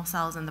normal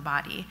cells in the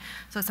body.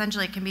 So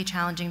essentially, it can be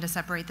challenging to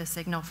separate the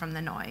signal from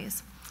the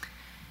noise.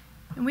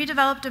 And we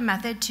developed a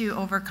method to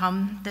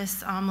overcome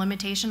this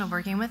limitation of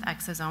working with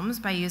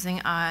exosomes by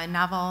using a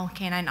novel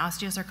canine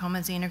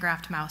osteosarcoma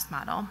xenograft mouse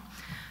model.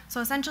 So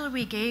essentially,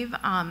 we gave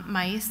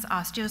mice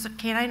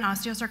canine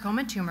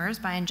osteosarcoma tumors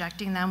by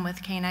injecting them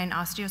with canine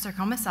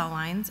osteosarcoma cell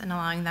lines and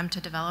allowing them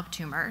to develop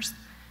tumors.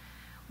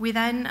 We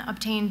then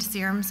obtained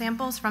serum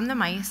samples from the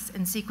mice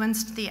and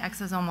sequenced the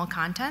exosomal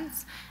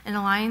contents and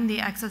aligned the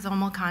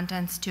exosomal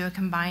contents to a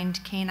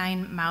combined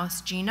canine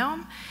mouse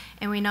genome.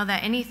 And we know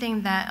that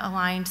anything that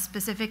aligned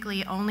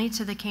specifically only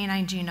to the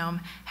canine genome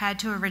had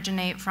to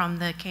originate from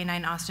the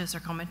canine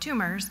osteosarcoma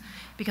tumors,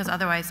 because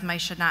otherwise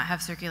mice should not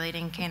have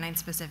circulating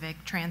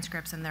canine-specific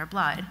transcripts in their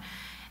blood.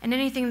 And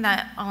anything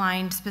that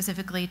aligned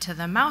specifically to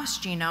the mouse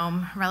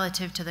genome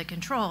relative to the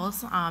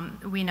controls,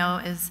 we know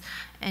is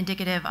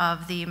indicative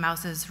of the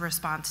mouse's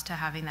response to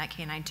having that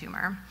canine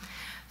tumor.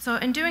 So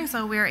in doing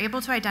so, we were able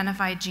to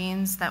identify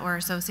genes that were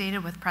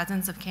associated with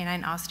presence of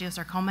canine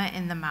osteosarcoma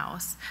in the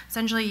mouse,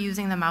 essentially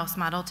using the mouse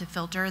model to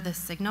filter the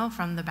signal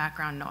from the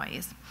background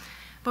noise.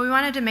 But we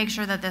wanted to make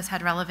sure that this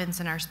had relevance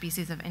in our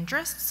species of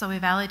interest, so we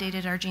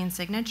validated our gene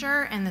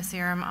signature in the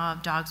serum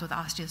of dogs with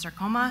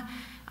osteosarcoma,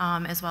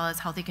 as well as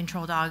healthy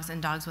control dogs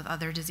and dogs with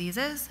other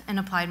diseases, and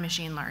applied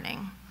machine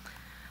learning.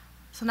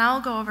 So now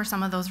I'll go over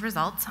some of those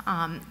results.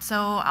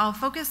 So I'll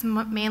focus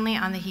mainly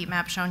on the heat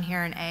map shown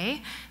here in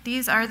A.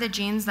 These are the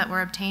genes that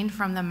were obtained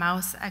from the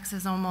mouse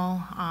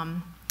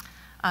exosomal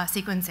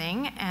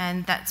sequencing,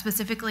 and that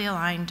specifically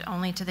aligned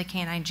only to the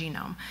canine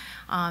genome.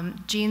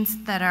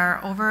 Genes that are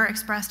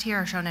overexpressed here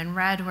are shown in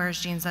red, whereas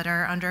genes that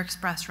are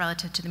underexpressed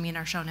relative to the mean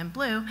are shown in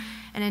blue.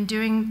 And in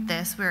doing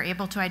this, we were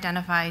able to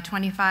identify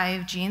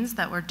 25 genes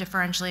that were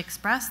differentially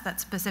expressed that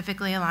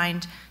specifically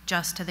aligned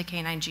just to the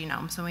canine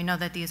genome. So we know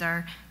that these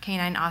are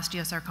canine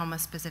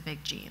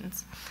osteosarcoma-specific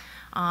genes.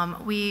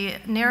 We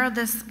narrowed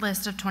this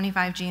list of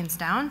 25 genes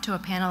down to a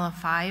panel of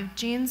 5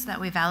 genes that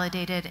we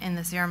validated in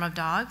the serum of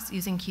dogs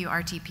using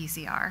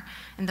qRT-PCR,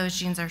 and those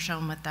genes are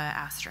shown with the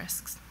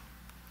asterisks.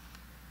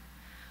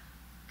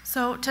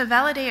 So to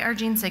validate our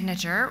gene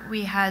signature,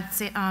 we had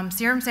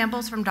serum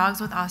samples from dogs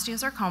with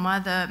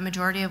osteosarcoma, the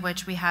majority of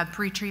which we have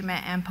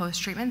pre-treatment and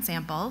post-treatment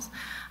samples.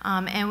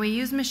 And we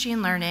used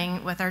machine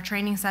learning with our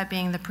training set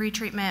being the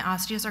pre-treatment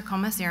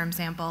osteosarcoma serum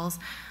samples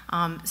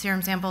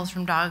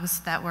from dogs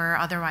that were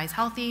otherwise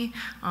healthy,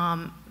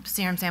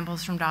 serum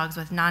samples from dogs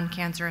with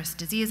non-cancerous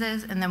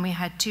diseases, and then we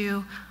had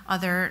 2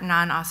 other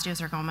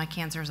non-osteosarcoma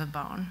cancers of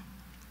bone.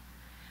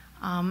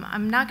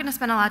 I'm not going to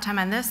spend a lot of time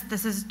on this.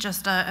 This is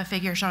just a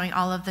figure showing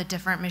all of the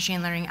different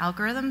machine learning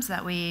algorithms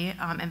that we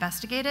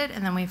investigated,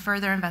 and then we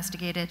further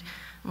investigated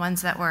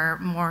ones that were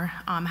more,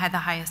 had the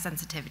highest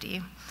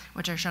sensitivity,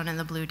 which are shown in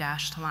the blue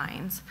dashed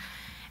lines.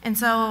 And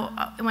so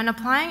when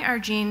applying our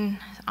gene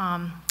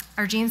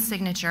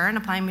signature and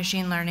applying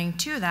machine learning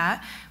to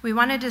that, we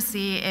wanted to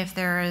see if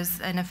there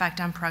is an effect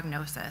on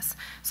prognosis.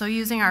 So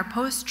using our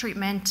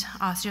post-treatment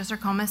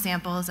osteosarcoma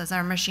samples as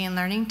our machine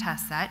learning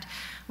test set,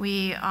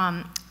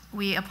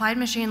 we applied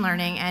machine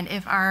learning, and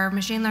if our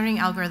machine learning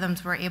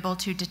algorithms were able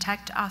to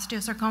detect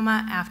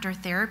osteosarcoma after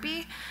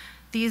therapy,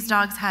 these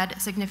dogs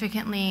had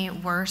significantly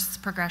worse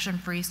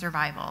progression-free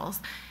survivals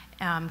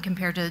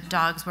compared to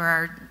dogs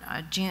where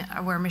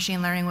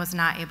machine learning was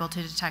not able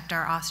to detect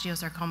our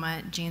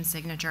osteosarcoma gene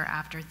signature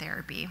after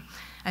therapy,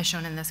 as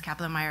shown in this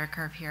Kaplan-Meier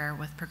curve here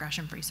with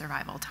progression-free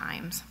survival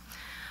times.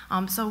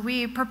 So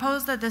we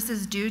propose that this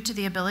is due to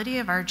the ability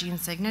of our gene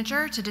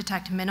signature to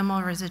detect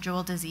minimal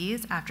residual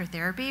disease after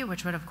therapy,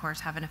 which would of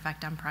course have an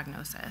effect on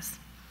prognosis.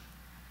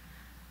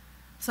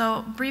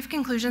 So brief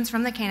conclusions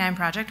from the canine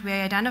project. We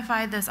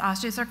identified this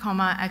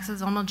osteosarcoma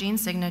exosomal gene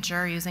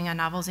signature using a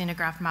novel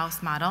xenograft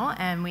mouse model,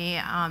 and we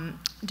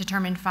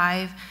determined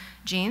 5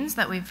 genes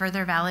that we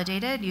further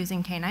validated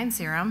using canine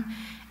serum.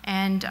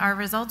 And our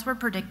results were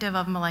predictive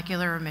of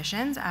molecular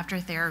remissions after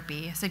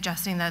therapy,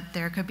 suggesting that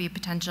there could be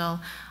potential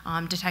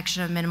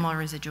detection of minimal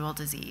residual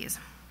disease.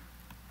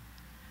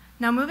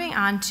 Now moving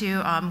on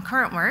to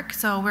current work.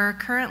 So we're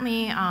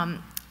currently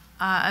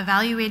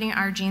evaluating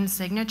our gene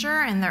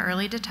signature in the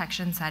early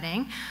detection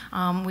setting.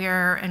 We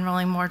are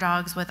enrolling more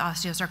dogs with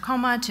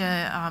osteosarcoma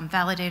to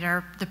validate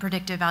the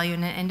predictive value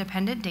in an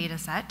independent data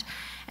set.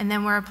 And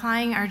then we're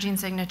applying our gene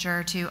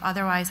signature to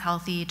otherwise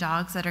healthy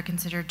dogs that are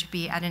considered to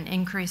be at an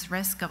increased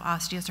risk of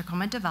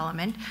osteosarcoma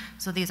development.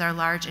 So these are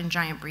large and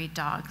giant breed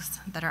dogs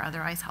that are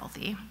otherwise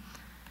healthy.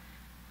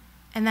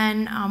 And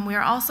then we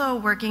are also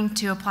working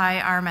to apply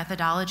our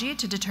methodology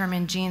to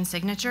determine gene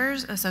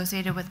signatures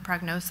associated with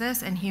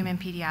prognosis in human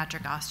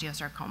pediatric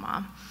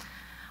osteosarcoma.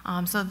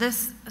 So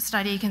this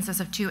study consists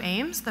of 2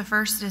 aims. The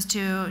first is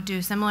to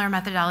do similar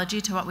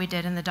methodology to what we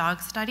did in the dog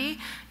study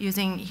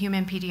using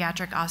human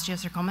pediatric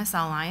osteosarcoma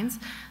cell lines.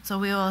 So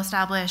we will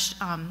establish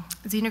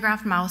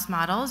xenograft mouse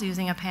models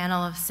using a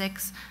panel of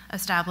 6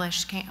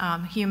 established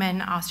human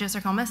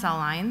osteosarcoma cell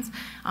lines,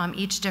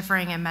 each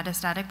differing in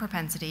metastatic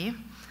propensity.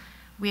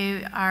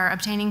 We are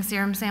obtaining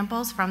serum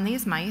samples from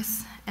these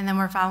mice, and then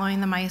we're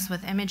following the mice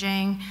with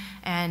imaging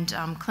and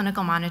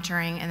clinical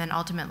monitoring, and then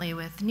ultimately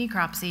with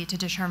necropsy to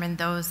determine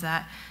those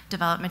that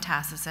develop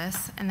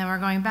metastasis. And then we're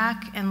going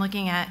back and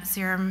looking at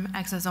serum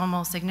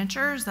exosomal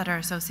signatures that are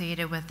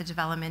associated with the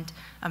development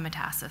of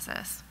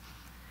metastasis.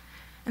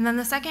 And then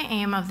the second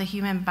aim of the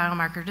human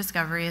biomarker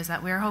discovery is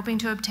that we are hoping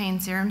to obtain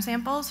serum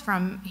samples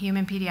from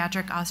human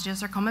pediatric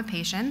osteosarcoma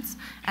patients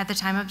at the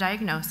time of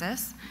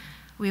diagnosis.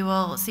 We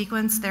will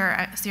sequence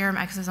their serum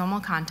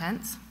exosomal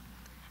contents,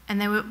 and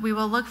then we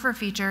will look for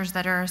features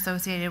that are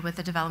associated with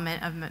the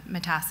development of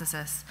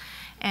metastasis.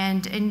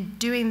 And in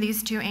doing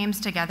these 2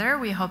 aims together,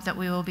 we hope that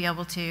we will be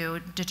able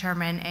to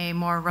determine a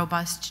more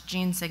robust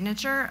gene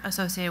signature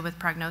associated with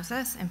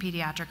prognosis in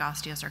pediatric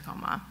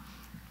osteosarcoma.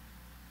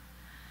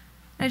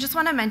 I just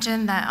want to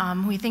mention that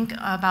we think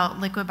about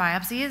liquid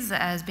biopsies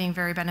as being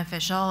very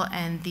beneficial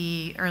in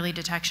the early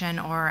detection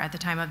or at the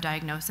time of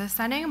diagnosis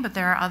setting, but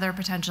there are other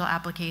potential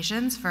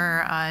applications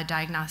for a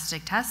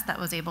diagnostic test that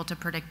was able to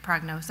predict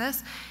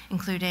prognosis,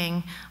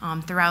 including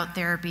throughout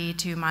therapy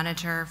to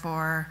monitor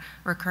for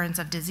recurrence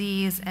of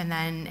disease, and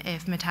then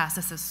if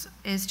metastasis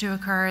is to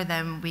occur,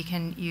 then we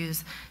can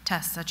use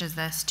tests such as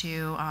this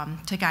to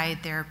guide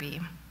therapy.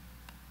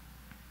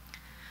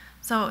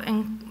 So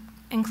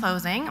in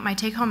closing, my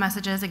take-home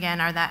messages,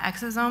 again, are that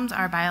exosomes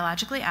are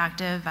biologically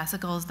active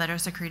vesicles that are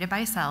secreted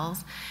by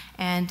cells,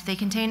 and they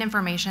contain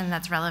information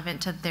that's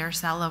relevant to their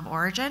cell of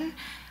origin,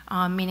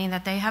 meaning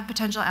that they have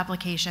potential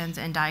applications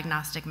in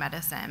diagnostic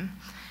medicine.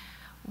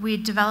 We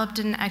developed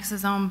an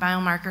exosome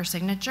biomarker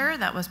signature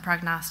that was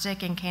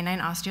prognostic in canine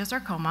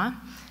osteosarcoma,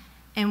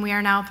 and we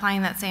are now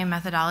applying that same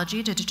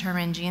methodology to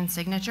determine gene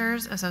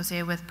signatures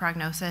associated with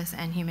prognosis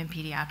in human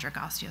pediatric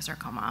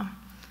osteosarcoma.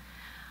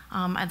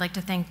 I'd like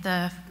to thank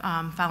the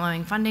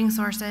following funding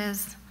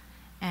sources,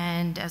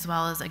 and as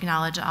well as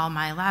acknowledge all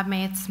my lab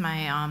mates,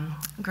 my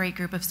great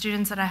group of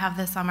students that I have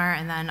this summer,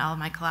 and then all of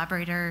my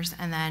collaborators,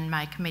 and then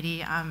my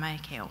committee on my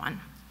K01.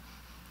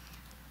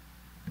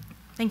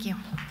 Thank you.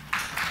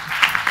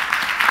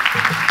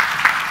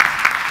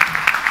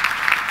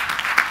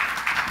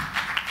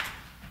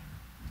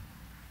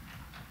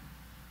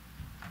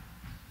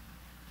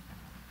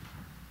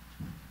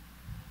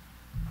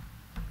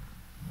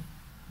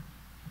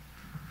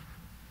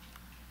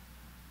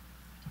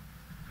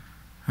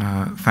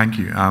 Thank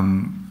you.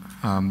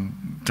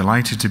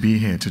 Delighted to be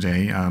here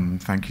today.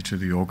 Thank you to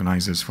the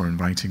organizers for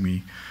inviting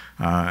me,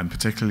 and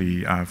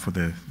particularly for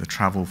the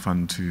travel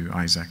fund to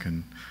Isaac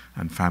and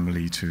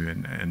family to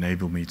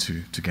enable me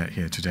to get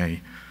here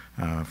today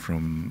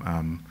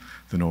from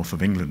the north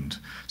of England.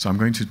 So I'm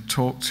going to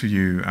talk to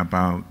you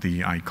about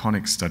the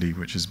ICONIC study,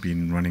 which has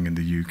been running in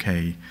the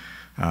UK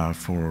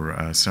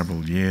for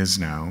several years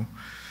now.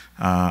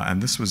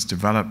 And this was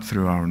developed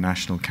through our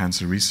National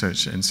Cancer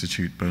Research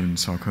Institute bone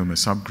sarcoma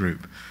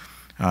subgroup,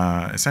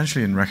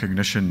 essentially in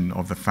recognition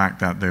of the fact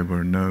that there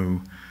were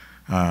no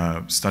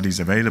studies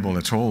available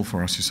at all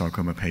for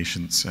osteosarcoma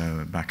patients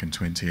back in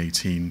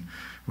 2018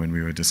 when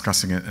we were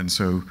discussing it. And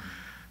so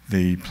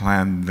the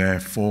plan,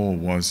 therefore,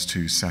 was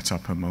to set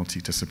up a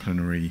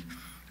multidisciplinary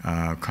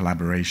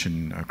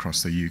collaboration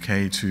across the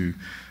UK to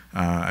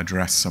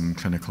address some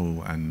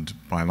clinical and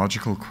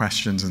biological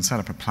questions and set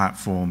up a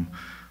platform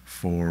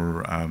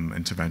for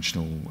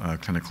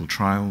interventional clinical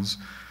trials.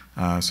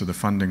 So the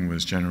funding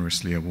was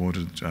generously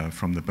awarded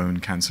from the Bone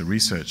Cancer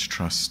Research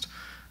Trust,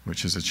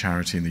 which is a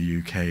charity in the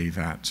UK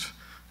that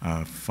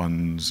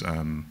funds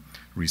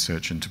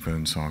research into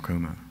bone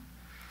sarcoma.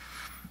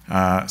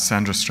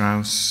 Sandra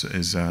Strauss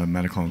is a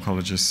medical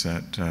oncologist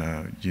at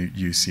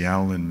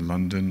UCL in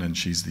London, and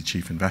she's the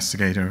chief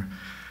investigator.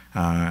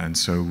 And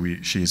so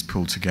she has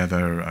pulled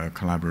together a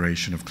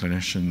collaboration of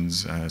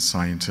clinicians,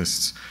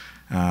 scientists,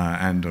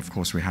 and of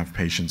course we have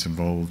patients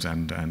involved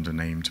and a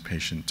named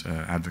patient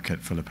advocate,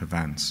 Philippa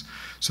Vance.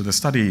 So the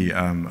study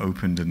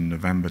opened in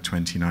November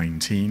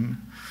 2019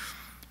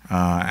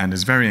 and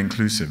is very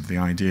inclusive. The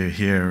idea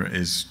here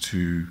is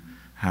to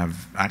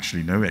have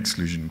actually no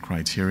exclusion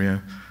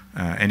criteria.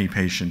 Any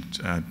patient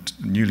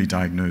newly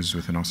diagnosed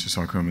with an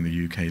osteosarcoma in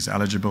the UK is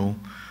eligible,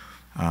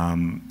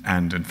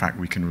 and in fact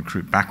we can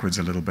recruit backwards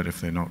a little bit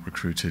if they're not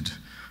recruited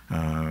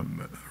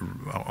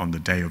on the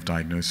day of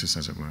diagnosis,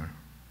 as it were.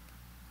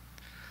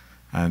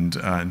 And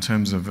in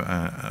terms of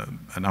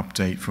an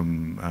update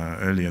from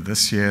earlier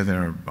this year,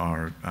 there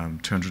are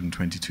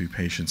 222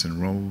 patients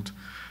enrolled.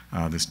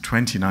 There's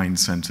 29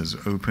 centers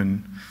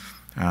open,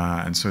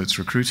 and so it's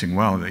recruiting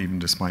well. Even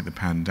despite the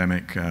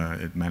pandemic,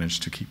 it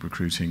managed to keep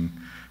recruiting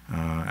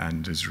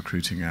and is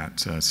recruiting at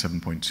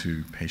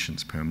 7.2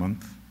 patients per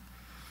month.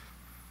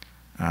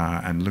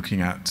 And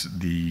looking at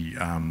the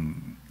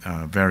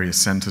various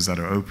centers that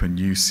are open,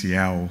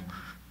 UCL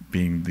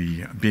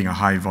being a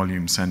high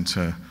volume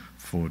center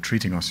for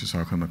treating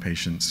osteosarcoma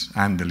patients,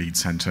 and the lead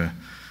center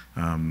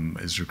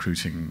is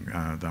recruiting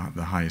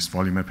the highest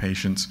volume of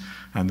patients.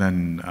 And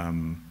then,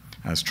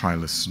 as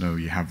trialists know,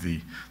 you have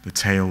the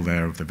tail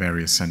there of the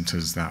various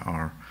centers that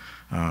are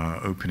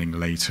opening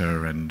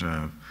later and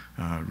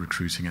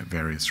recruiting at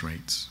various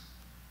rates.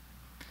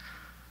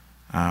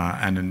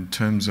 And in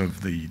terms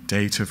of the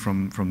data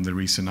from the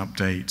recent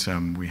update,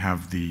 we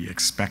have the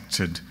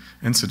expected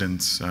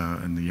incidence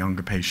in the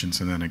younger patients,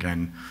 and then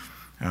again,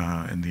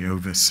 in the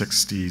over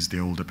 60s, the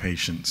older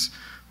patients,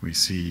 we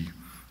see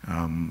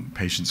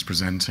patients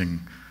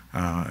presenting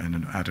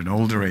at an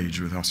older age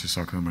with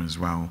osteosarcoma as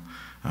well.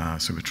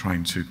 So we're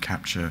trying to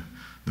capture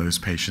those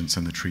patients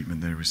and the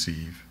treatment they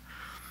receive.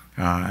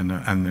 And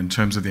in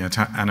terms of the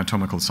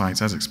anatomical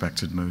sites, as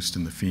expected, most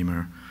in the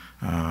femur,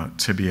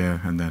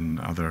 tibia, and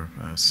then other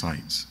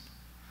sites.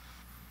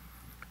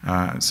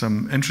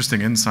 Some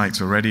interesting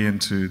insights already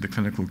into the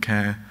clinical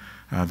care.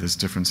 There's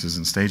differences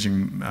in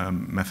staging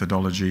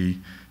methodology,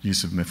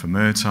 use of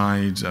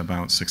mifemertide.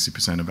 About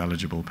 60% of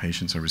eligible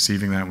patients are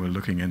receiving that. We're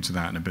looking into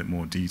that in a bit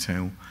more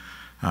detail.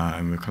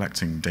 And we're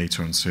collecting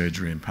data on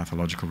surgery and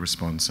pathological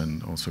response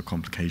and also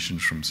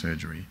complications from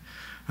surgery.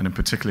 And in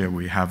particular,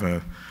 we have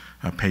a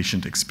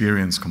patient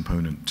experience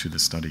component to the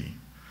study.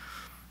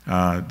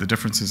 The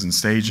differences in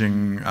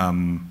staging,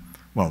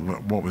 well,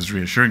 what was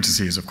reassuring to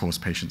see is, of course,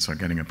 patients are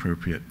getting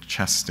appropriate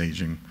chest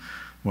staging.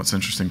 What's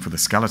interesting for the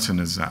skeleton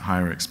is that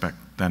higher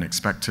than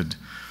expected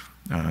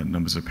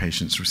numbers of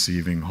patients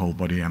receiving whole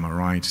body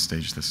MRI to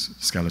stage the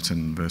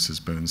skeleton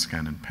versus bone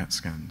scan and PET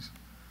scans.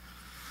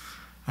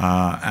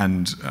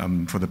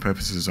 And for the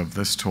purposes of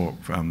this talk,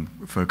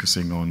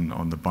 focusing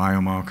on the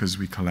biomarkers,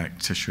 we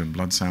collect tissue and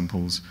blood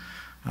samples,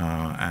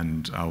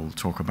 and I'll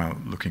talk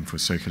about looking for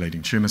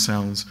circulating tumor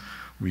cells.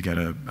 We get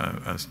a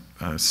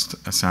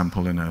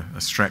sample in a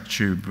Streck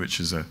tube,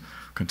 which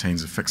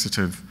contains a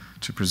fixative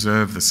to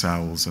preserve the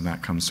cells, and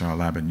that comes to our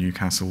lab in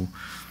Newcastle.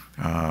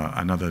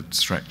 Another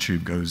Streck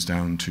tube goes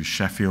down to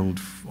Sheffield,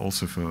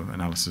 also for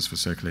analysis for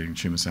circulating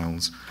tumor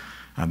cells,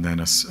 and then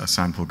a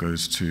sample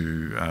goes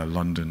to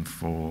London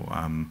for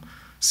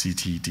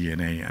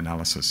ctDNA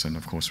analysis, and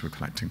of course we're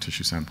collecting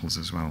tissue samples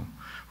as well.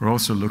 We're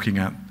also looking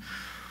at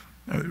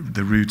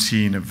the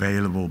routine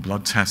available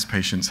blood tests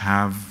patients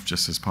have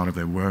just as part of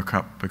their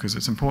workup, because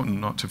it's important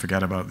not to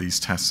forget about these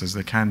tests as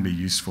they can be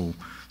useful.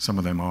 Some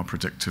of them are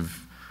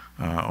predictive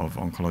of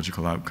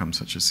oncological outcomes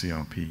such as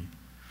CRP.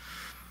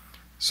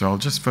 So I'll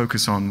just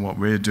focus on what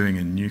we're doing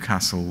in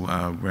Newcastle,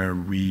 where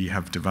we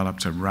have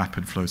developed a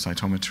rapid flow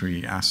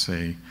cytometry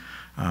assay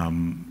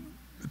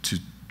to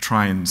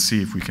try and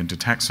see if we can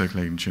detect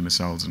circulating tumor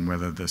cells and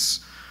whether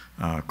this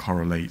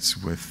correlates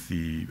with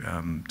the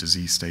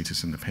disease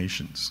status in the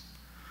patients.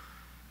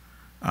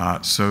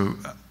 So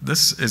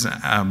this is a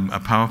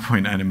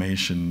PowerPoint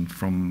animation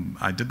from,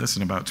 I did this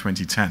in about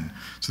 2010.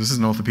 So this is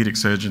an orthopedic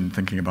surgeon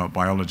thinking about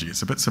biology.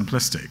 It's a bit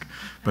simplistic,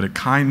 but it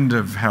kind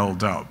of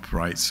held up,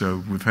 right?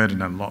 So we've heard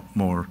in a lot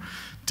more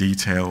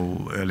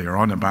detail earlier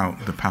on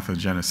about the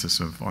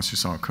pathogenesis of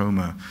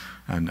osteosarcoma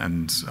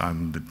and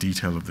the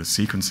detail of the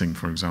sequencing,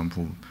 for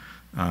example,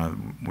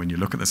 when you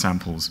look at the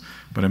samples.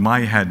 But in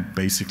my head,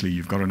 basically,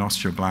 you've got an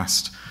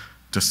osteoblast.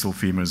 Distal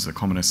femur is the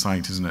commonest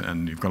site, isn't it?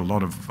 And you've got a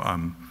lot of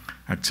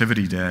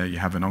activity there. You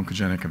have an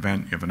oncogenic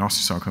event, you have an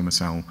osteosarcoma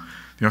cell.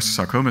 The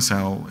osteosarcoma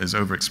cell is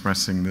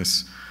overexpressing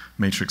this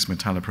matrix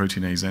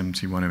metalloproteinase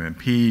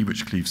MT1-MMP,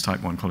 which cleaves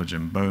type 1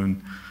 collagen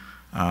bone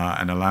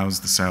and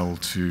allows the cell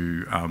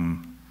to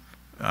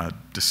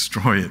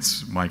destroy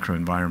its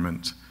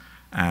microenvironment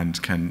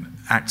and can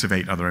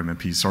activate other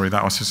MMPs. Sorry,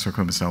 that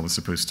osteosarcoma cell was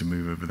supposed to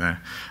move over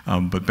there.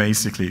 But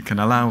basically, it can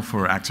allow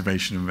for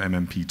activation of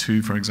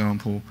MMP2, for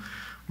example,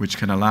 which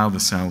can allow the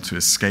cell to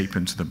escape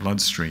into the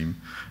bloodstream.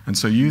 And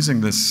so using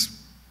this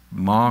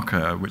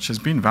marker, which has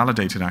been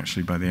validated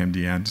actually by the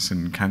MD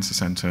Anderson Cancer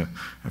Center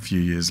a few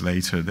years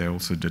later, they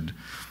also did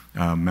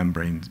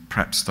membrane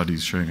prep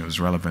studies showing it was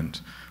relevant.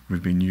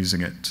 We've been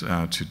using it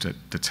to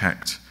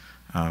detect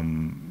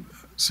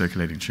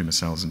circulating tumor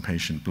cells in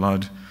patient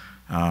blood.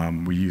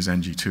 We use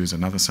NG2 as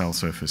another cell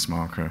surface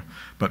marker,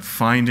 but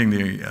finding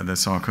the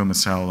sarcoma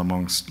cell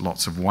amongst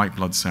lots of white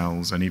blood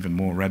cells and even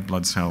more red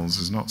blood cells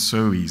is not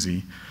so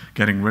easy.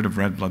 Getting rid of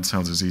red blood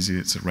cells is easy.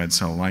 It's a red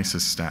cell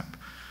lysis step.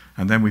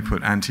 And then we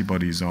put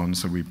antibodies on,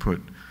 so we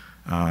put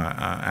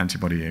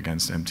antibody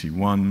against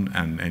MT1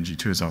 and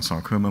NG2 as our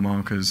sarcoma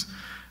markers,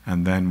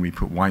 and then we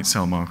put white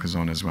cell markers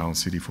on as well,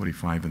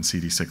 CD45 and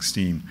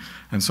CD16.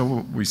 And so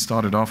what we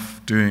started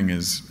off doing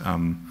is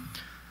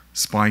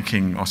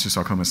spiking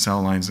osteosarcoma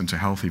cell lines into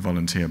healthy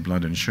volunteer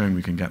blood and showing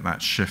we can get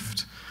that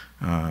shift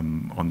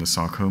on the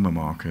sarcoma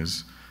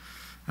markers.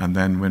 And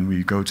then when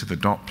we go to the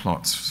dot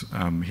plots,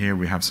 here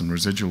we have some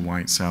residual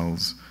white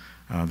cells.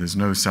 There's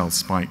no cells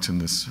spiked in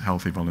this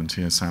healthy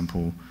volunteer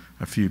sample,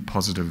 a few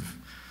positive,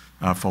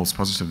 false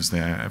positives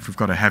there. If we've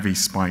got a heavy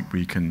spike,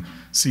 we can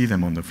see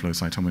them on the flow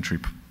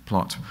cytometry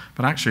plot.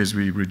 But actually, as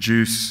we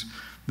reduce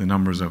the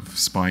numbers of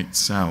spiked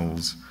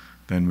cells,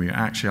 then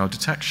our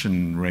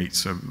detection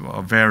rates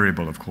are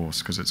variable, of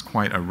course, because it's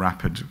quite a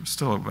rapid,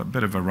 still a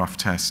bit of a rough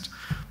test,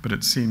 but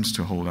it seems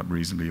to hold up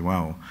reasonably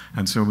well.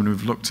 And so when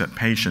we've looked at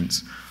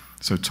patients,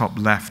 so top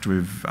left,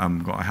 we've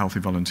got a healthy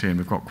volunteer, and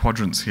we've got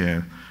quadrants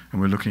here, and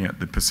we're looking at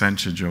the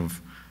percentage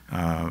of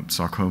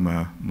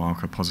sarcoma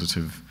marker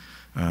positive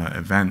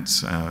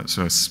events.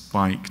 So a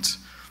spiked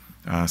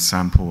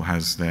sample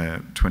has their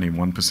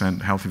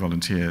 21%, healthy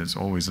volunteer is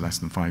always less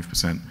than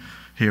 5%.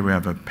 Here we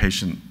have a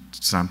patient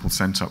sample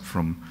sent up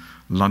from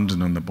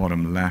London on the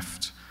bottom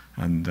left,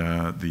 and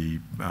the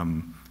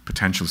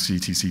potential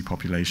CTC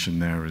population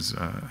there is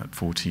at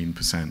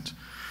 14%.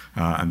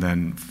 And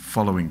then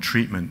following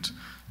treatment,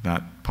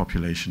 that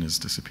population has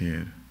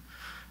disappeared.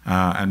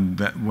 And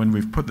that when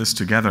we've put this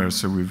together,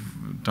 so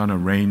we've done a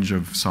range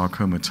of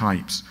sarcoma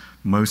types,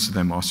 most of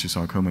them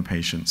osteosarcoma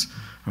patients,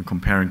 and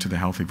comparing to the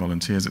healthy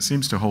volunteers, it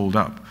seems to hold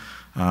up.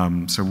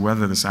 So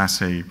whether this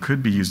assay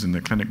could be used in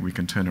the clinic, we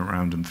can turn it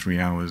around in 3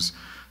 hours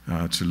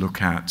to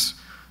look at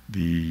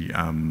the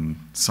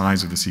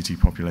size of the CT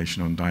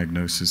population on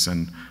diagnosis,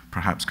 and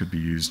perhaps could be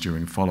used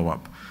during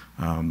follow-up.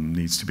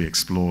 Needs to be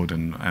explored,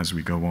 and as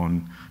we go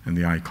on in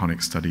the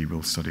ICONIC study,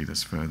 we'll study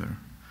this further.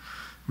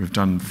 We've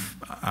done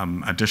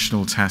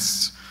additional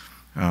tests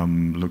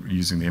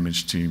using the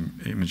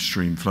image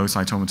stream flow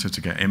cytometer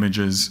to get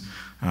images,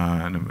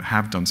 and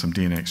have done some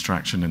DNA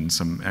extraction and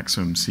some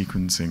exome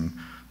sequencing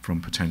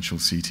from potential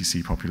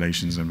CTC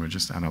populations, and we're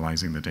just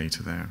analyzing the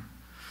data there.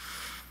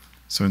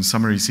 So in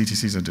summary,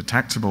 CTCs are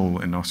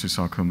detectable in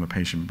osteosarcoma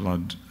patient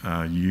blood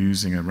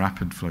using a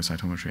rapid flow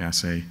cytometry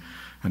assay,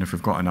 and if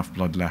we've got enough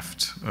blood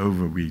left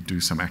over, we do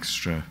some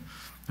extra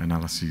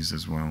analyses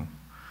as well.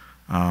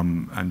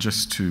 And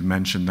just to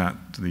mention that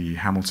the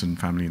Hamilton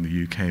family in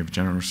the UK have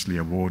generously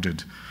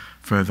awarded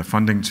further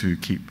funding to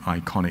keep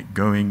ICONIC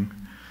going,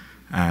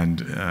 and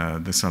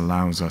this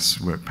allows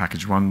us work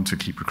package 1 to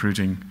keep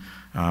recruiting.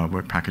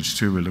 Work package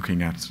 2, we're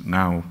looking at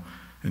now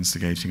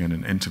instigating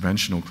an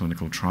interventional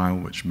clinical trial,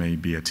 which may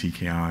be a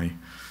TKI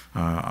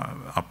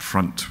up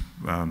front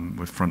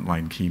with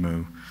frontline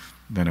chemo.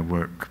 Then a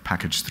work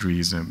package 3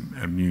 is an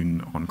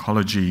immune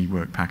oncology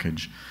work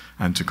package,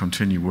 and to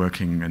continue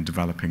working and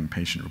developing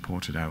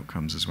patient-reported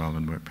outcomes as well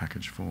in work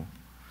package 4.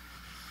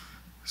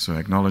 So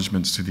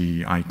acknowledgements to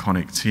the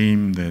ICONIC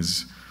team.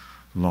 There's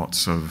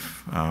lots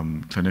of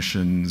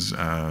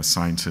clinicians,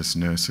 scientists,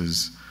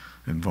 nurses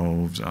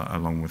involved,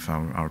 along with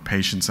our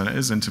patients. And it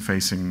is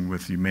interfacing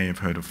with, you may have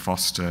heard of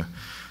FOSTER,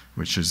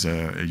 which is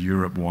a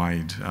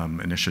Europe-wide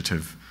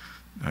initiative,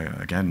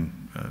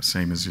 again,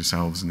 same as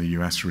yourselves in the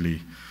US,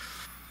 really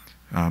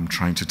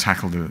trying to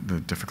tackle the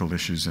difficult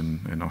issues in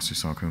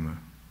osteosarcoma.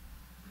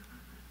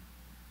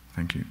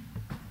 Thank you.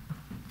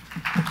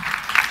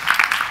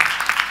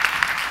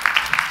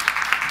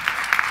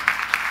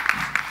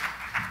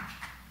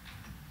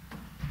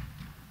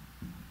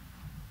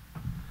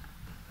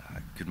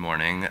 Good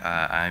morning.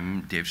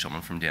 I'm Dave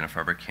Schulman from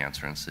Dana-Farber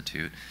Cancer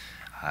Institute.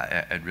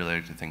 I'd really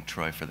like to thank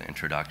Troy for the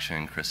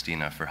introduction,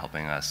 Christina for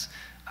helping us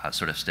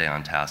sort of stay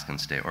on task and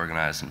stay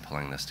organized and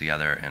pulling this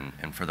together,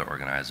 and for the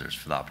organizers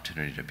for the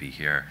opportunity to be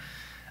here.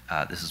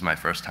 This is my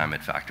first time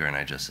at Factor, and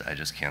I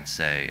just can't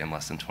say in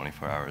less than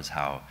 24 hours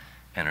how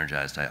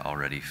energized I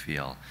already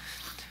feel.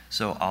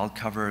 So I'll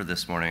cover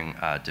this morning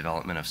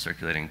development of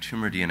circulating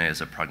tumor DNA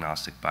as a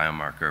prognostic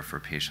biomarker for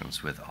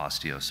patients with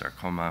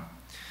osteosarcoma.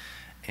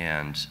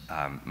 And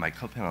my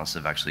co-panelists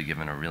have actually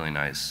given a really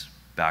nice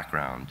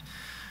background.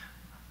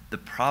 The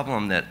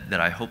problem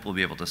that I hope we'll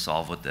be able to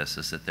solve with this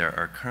is that there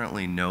are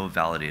currently no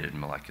validated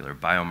molecular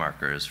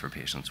biomarkers for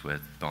patients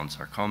with bone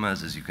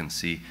sarcomas. As you can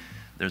see,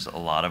 there's a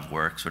lot of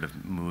work sort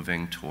of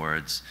moving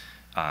towards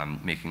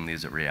making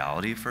these a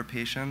reality for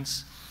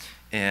patients.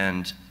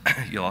 And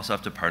you'll also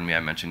have to pardon me, I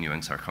mentioned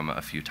Ewing sarcoma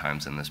a few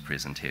times in this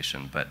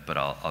presentation, but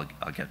I'll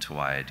get to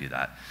why I do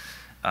that.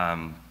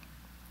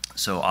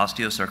 So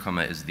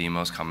osteosarcoma is the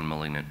most common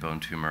malignant bone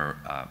tumor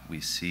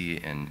we see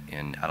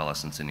in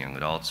adolescents and young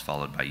adults,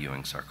 followed by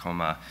Ewing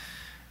sarcoma.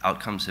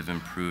 Outcomes have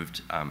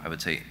improved, I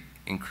would say,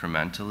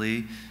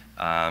 incrementally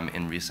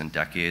in recent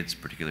decades,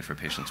 particularly for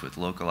patients with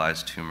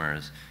localized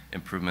tumors.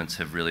 Improvements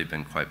have really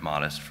been quite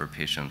modest for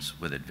patients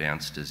with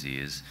advanced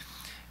disease.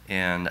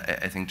 And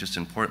I think just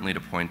importantly to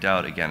point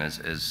out, again,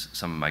 as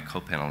some of my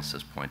co-panelists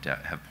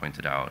have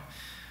pointed out,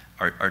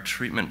 our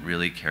treatment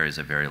really carries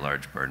a very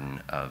large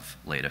burden of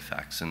late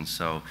effects. And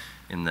so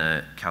in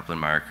the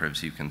Kaplan-Meier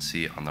curves you can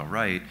see on the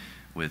right,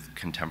 with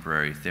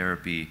contemporary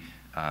therapy,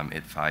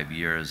 at 5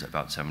 years,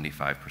 about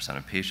 75%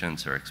 of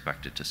patients are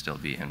expected to still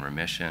be in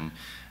remission,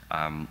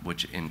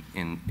 which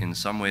in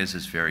some ways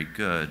is very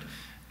good.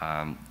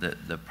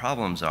 The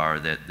problems are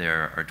that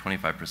there are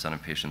 25%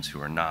 of patients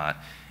who are not,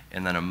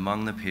 and then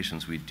among the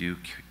patients we do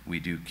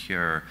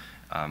cure,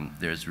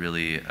 there's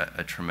really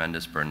a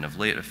tremendous burden of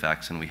late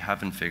effects, and we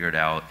haven't figured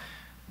out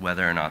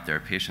whether or not there are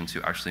patients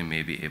who actually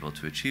may be able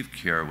to achieve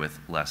cure with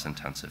less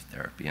intensive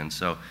therapy. And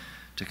so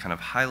to kind of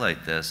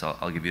highlight this,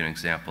 I'll give you an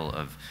example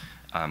of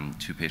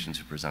 2 patients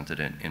who presented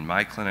in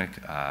my clinic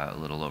a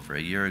little over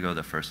a year ago.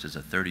 The first is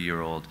a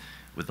 30-year-old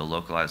with a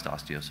localized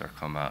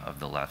osteosarcoma of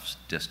the left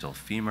distal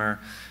femur.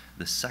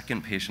 The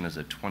second patient is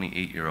a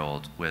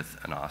 28-year-old with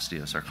an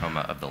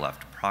osteosarcoma of the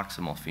left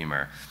proximal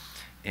femur.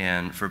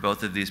 And for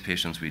both of these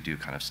patients, we do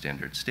kind of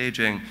standard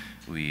staging.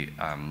 We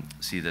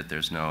see that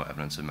there's no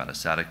evidence of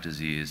metastatic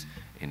disease,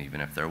 and even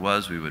if there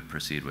was, we would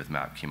proceed with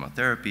MAP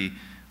chemotherapy,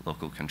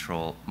 local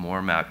control,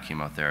 more MAP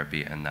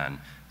chemotherapy, and then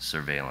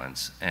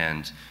surveillance.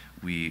 And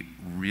we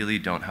really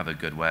don't have a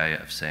good way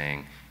of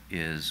saying,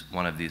 is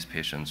one of these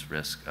patients'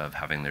 risk of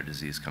having their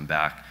disease come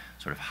back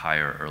sort of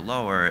higher or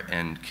lower,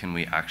 and can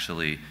we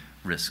actually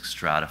risk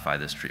stratify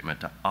this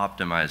treatment to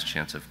optimize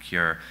chance of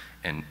cure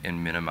and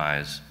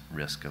minimize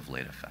risk of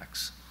late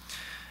effects.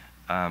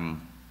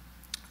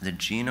 The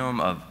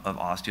genome of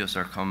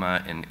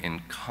osteosarcoma,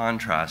 in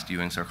contrast,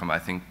 Ewing sarcoma, I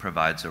think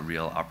provides a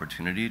real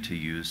opportunity to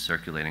use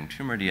circulating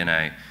tumor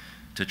DNA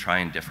to try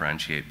and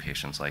differentiate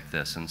patients like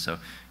this. And so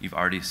you've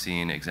already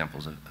seen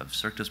examples of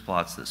Circus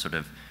plots that sort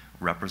of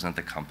represent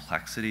the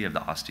complexity of the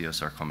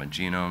osteosarcoma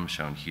genome,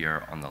 shown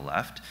here on the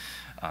left,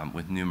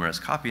 with numerous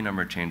copy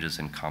number changes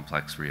and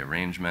complex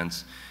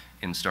rearrangements.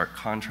 In stark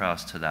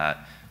contrast to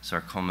that,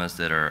 sarcomas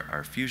that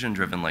are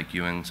fusion-driven, like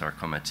Ewing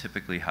sarcoma,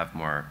 typically have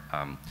more,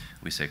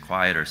 we say,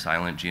 quiet or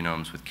silent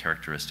genomes with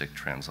characteristic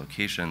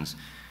translocations.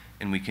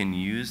 And we can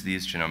use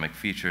these genomic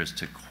features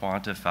to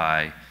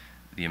quantify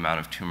the amount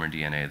of tumor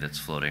DNA that's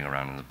floating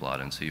around in the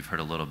blood. And so you've heard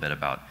a little bit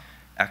about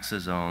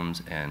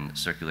exosomes and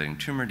circulating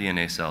tumor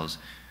DNA cells.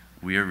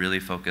 We are really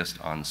focused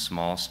on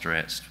small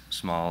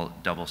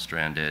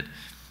double-stranded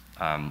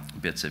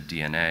bits of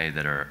DNA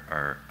that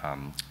are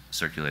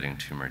circulating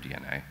tumor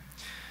DNA.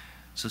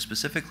 So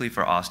specifically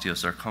for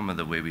osteosarcoma,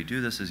 the way we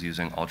do this is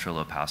using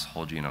ultra-low-pass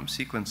whole genome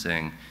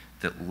sequencing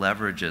that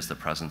leverages the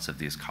presence of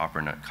these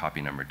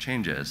copy number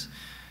changes.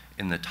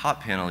 In the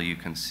top panel, you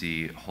can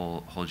see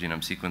whole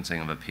genome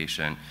sequencing of a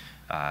patient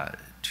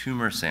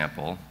tumor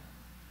sample,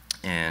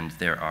 and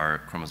there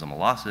are chromosomal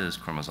losses,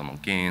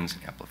 chromosomal gains,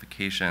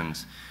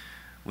 amplifications.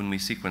 When we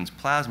sequence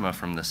plasma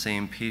from the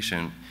same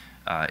patient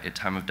at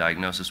time of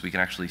diagnosis, we can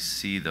actually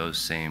see those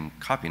same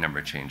copy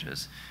number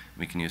changes.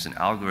 We can use an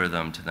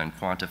algorithm to then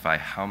quantify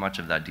how much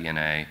of that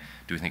DNA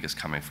do we think is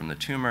coming from the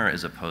tumor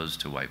as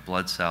opposed to white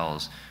blood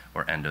cells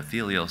or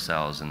endothelial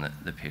cells in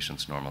the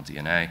patient's normal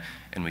DNA,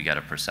 and we get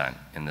a percent,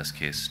 in this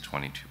case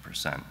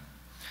 22%.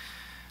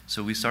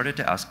 So we started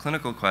to ask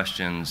clinical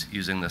questions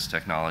using this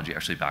technology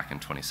actually back in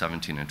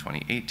 2017 and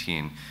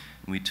 2018.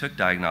 We took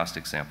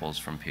diagnostic samples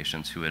from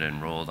patients who had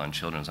enrolled on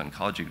Children's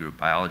Oncology Group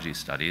biology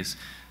studies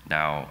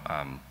now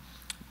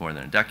more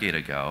than a decade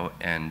ago,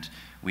 and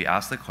we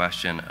asked the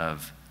question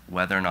of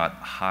whether or not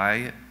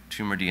high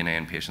tumor DNA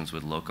in patients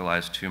with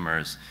localized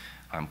tumors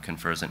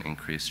confers an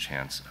increased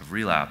chance of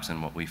relapse.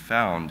 And what we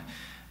found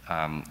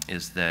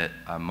is that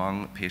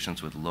among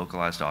patients with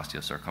localized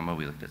osteosarcoma,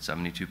 we looked at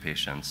 72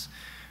 patients,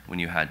 when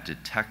you had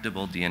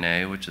detectable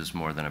DNA, which is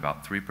more than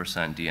about 3%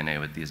 DNA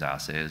with these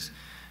assays,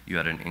 you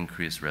had an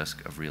increased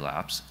risk of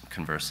relapse.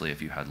 Conversely,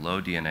 if you had low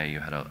DNA,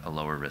 you had a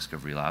lower risk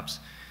of relapse.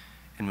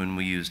 And when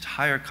we used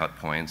higher cut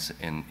points,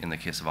 in the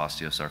case of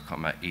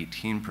osteosarcoma,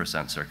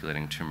 18%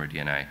 circulating tumor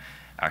DNA,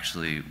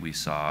 actually we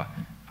saw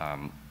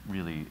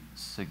really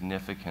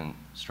significant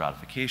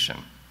stratification.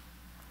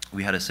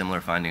 We had a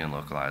similar finding in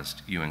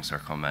localized Ewing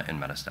sarcoma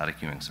and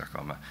metastatic Ewing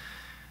sarcoma.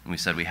 And we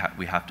said we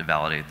have to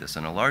validate this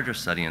in a larger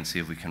study and see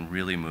if we can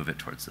really move it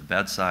towards the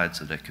bedside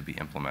so that it could be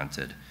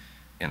implemented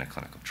in a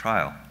clinical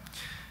trial.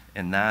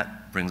 And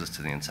that brings us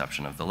to the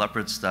inception of the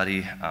leopard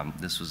study.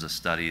 This was a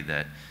study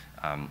that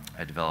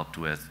I developed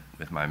with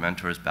my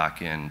mentors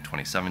back in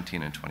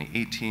 2017 and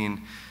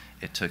 2018.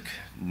 It took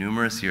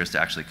numerous years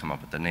to actually come up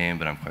with the name,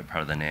 but I'm quite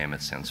proud of the name.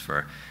 It stands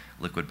for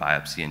Liquid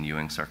Biopsy in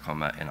Ewing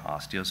Sarcoma and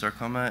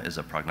Osteosarcoma, is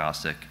a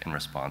prognostic and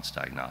response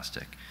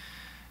diagnostic.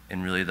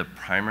 And really the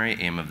primary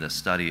aim of this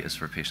study is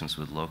for patients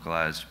with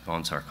localized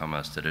bone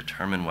sarcomas to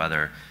determine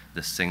whether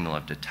the signal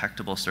of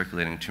detectable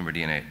circulating tumor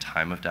DNA at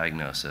time of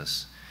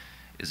diagnosis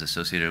is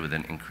associated with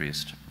an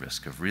increased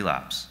risk of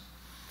relapse.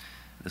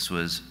 This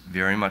was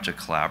very much a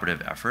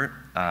collaborative effort.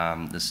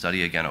 The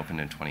study, again, opened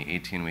in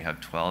 2018. We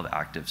have 12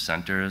 active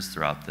centers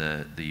throughout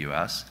the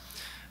US.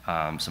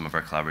 Some of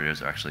our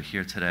collaborators are actually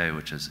here today,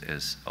 which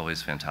is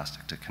always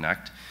fantastic to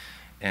connect.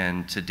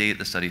 And to date,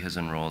 the study has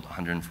enrolled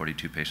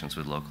 142 patients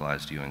with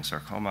localized Ewing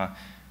sarcoma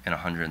and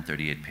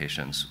 138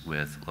 patients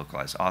with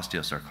localized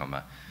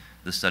osteosarcoma.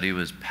 The study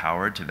was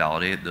powered to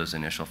validate those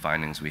initial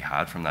findings we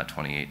had from that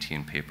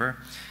 2018 paper.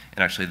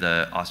 And actually,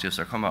 the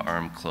osteosarcoma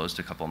arm closed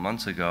a couple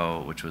months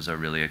ago, which was a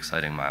really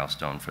exciting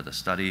milestone for the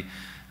study.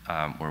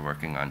 We're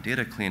working on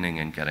data cleaning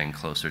and getting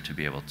closer to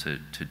be able to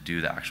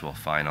do the actual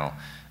final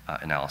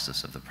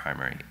analysis of the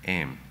primary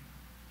aim.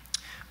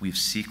 We've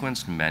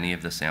sequenced many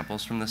of the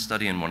samples from this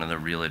study, and one of the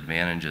real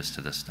advantages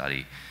to this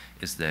study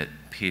is that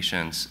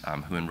patients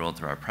who enrolled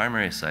through our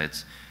primary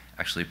sites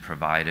actually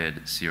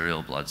provided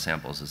serial blood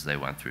samples as they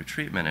went through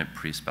treatment at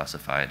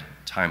pre-specified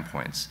time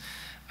points.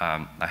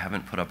 I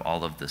haven't put up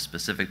all of the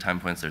specific time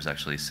points. There's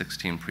actually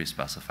 16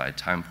 pre-specified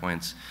time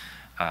points,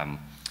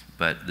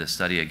 but the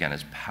study, again,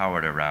 is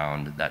powered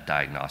around that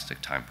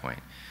diagnostic time point.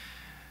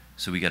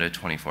 So we get a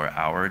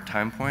 24-hour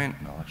time point,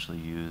 and I'll actually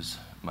use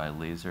my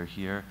laser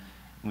here.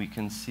 We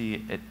can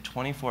see at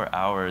 24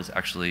 hours,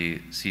 actually,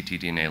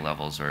 ctDNA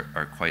levels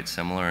are quite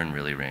similar and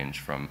really range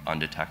from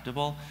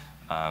undetectable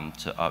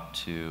to up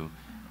to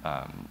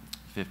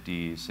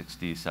 50,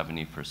 60,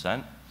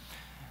 70%.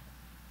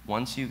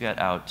 Once you get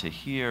out to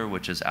here,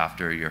 which is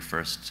after your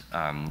first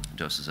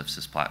doses of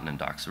cisplatin and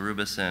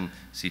doxorubicin,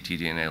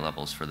 ctDNA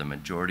levels for the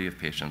majority of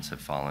patients have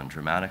fallen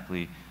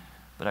dramatically,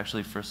 but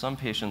actually for some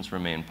patients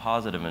remain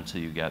positive until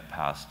you get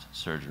past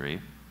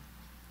surgery.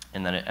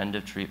 And then at end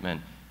of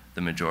treatment,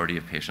 the majority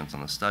of patients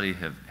on the study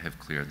have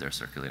cleared their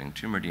circulating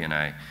tumor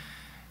DNA.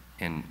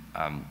 In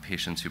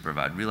patients who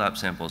provide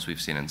relapse samples,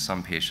 we've seen in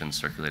some patients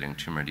circulating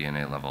tumor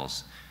DNA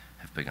levels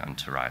have begun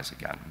to rise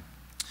again.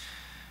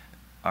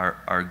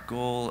 Our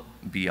goal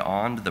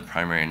beyond the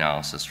primary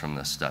analysis from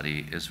this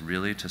study is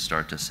really to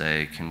start to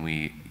say, can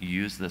we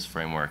use this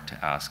framework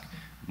to ask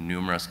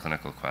numerous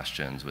clinical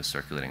questions with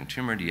circulating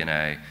tumor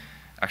DNA,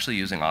 actually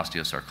using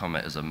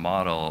osteosarcoma as a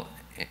model,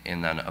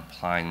 and then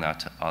applying that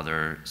to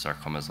other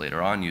sarcomas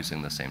later on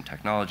using the same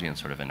technology and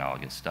sort of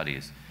analogous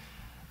studies.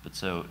 But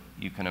so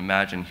you can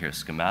imagine here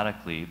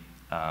schematically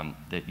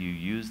that you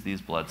use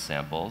these blood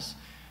samples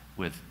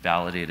with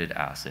validated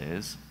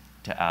assays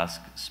to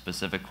ask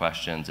specific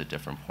questions at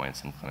different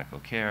points in clinical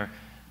care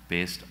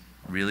based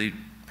really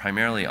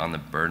primarily on the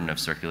burden of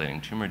circulating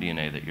tumor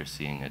DNA that you're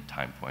seeing at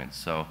time points.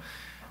 So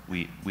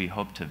we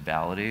hope to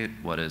validate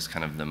what is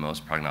kind of the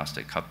most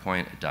prognostic cut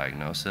point at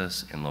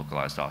diagnosis in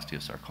localized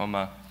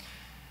osteosarcoma,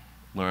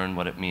 learn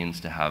what it means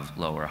to have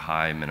low or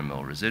high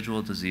minimal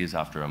residual disease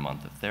after a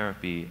month of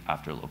therapy,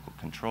 after local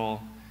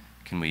control.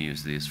 Can we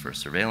use these for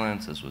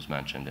surveillance, as was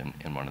mentioned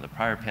in one of the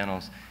prior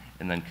panels?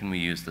 And then can we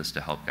use this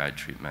to help guide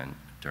treatment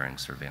during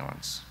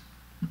surveillance?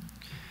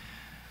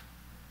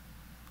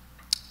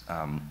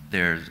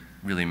 There's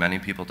really many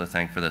people to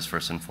thank for this.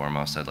 First and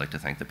foremost, I'd like to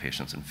thank the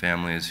patients and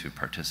families who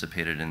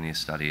participated in these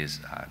studies,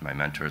 my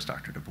mentors,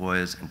 Dr. Du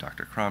Bois and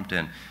Dr.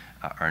 Crompton,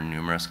 our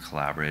numerous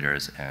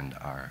collaborators, and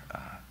our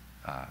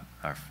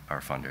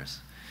funders.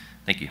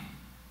 Thank you.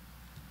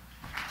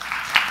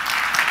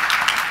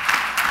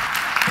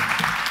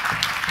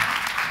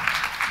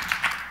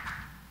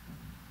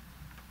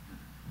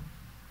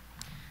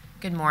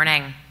 Good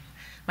morning.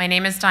 My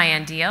name is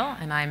Diane Deal,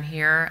 and I'm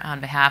here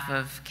on behalf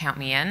of Count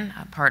Me In,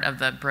 a part of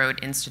the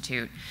Broad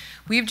Institute.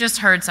 We've just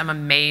heard some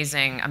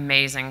amazing,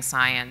 amazing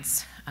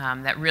science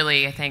that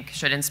really, I think,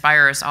 should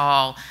inspire us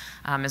all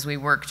as we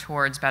work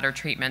towards better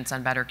treatments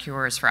and better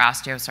cures for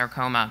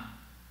osteosarcoma.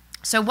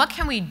 So what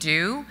can we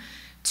do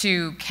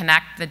to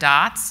connect the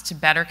dots, to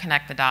better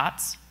connect the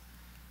dots?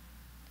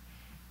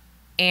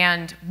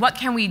 And what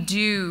can we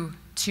do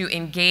to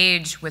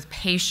engage with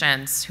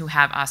patients who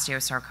have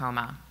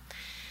osteosarcoma?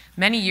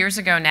 Many years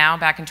ago now,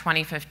 back in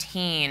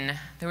 2015,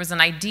 there was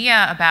an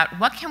idea about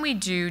what can we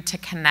do to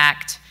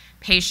connect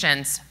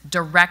patients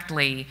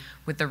directly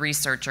with the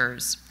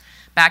researchers.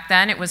 Back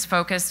then, it was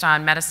focused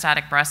on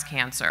metastatic breast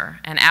cancer,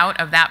 and out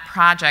of that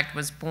project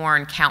was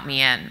born Count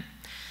Me In.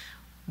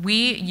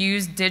 We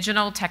use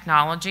digital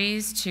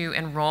technologies to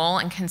enroll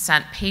and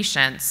consent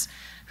patients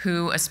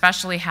who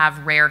especially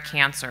have rare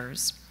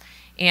cancers.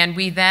 And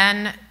we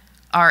then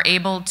are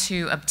able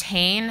to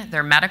obtain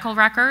their medical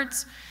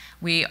records.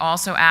 We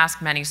also ask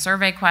many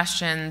survey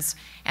questions,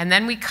 and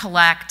then we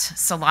collect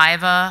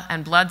saliva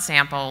and blood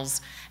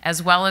samples,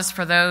 as well as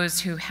for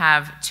those who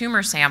have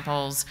tumor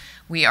samples,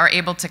 we are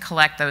able to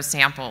collect those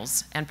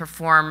samples and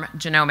perform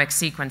genomic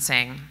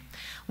sequencing.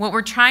 What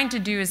we're trying to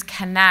do is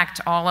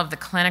connect all of the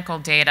clinical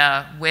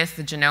data with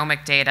the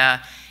genomic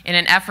data in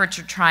an effort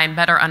to try and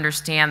better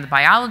understand the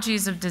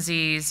biologies of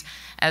disease,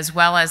 as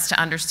well as to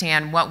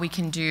understand what we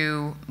can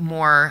do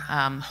more,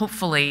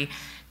 hopefully,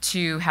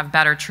 to have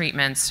better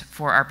treatments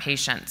for our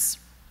patients.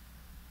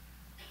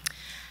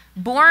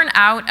 Born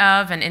out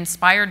of and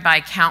inspired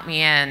by Count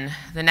Me In,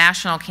 the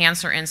National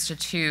Cancer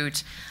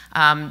Institute,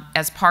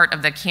 as part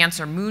of the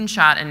Cancer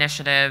Moonshot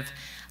Initiative,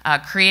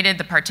 created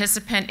the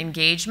Participant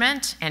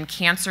Engagement and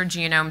Cancer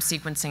Genome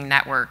Sequencing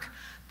Network,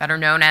 better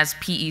known as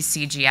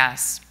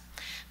PECGS.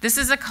 This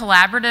is a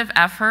collaborative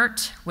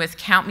effort with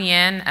Count Me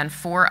In and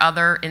 4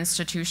 other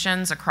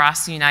institutions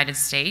across the United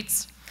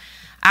States.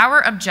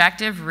 Our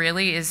objective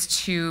really is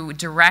to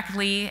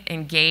directly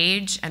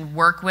engage and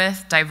work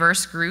with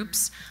diverse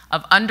groups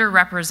of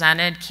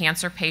underrepresented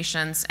cancer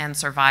patients and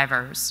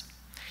survivors.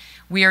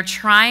 We are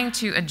trying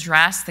to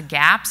address the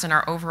gaps in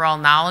our overall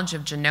knowledge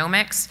of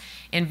genomics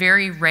in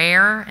very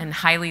rare and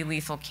highly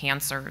lethal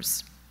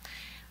cancers.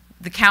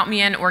 The Count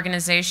Me In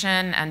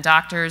organization and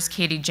doctors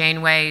Katie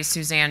Janeway,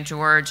 Suzanne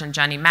George, and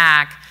Jenny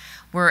Mack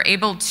were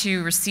able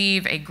to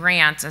receive a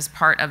grant as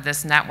part of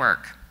this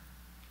network.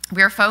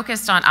 We are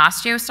focused on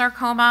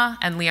osteosarcoma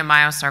and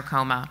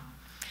leiomyosarcoma.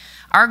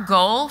 Our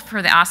goal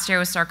for the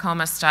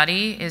osteosarcoma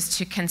study is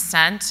to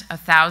consent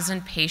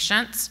 1,000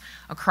 patients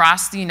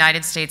across the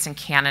United States and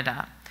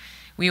Canada.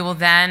 We will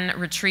then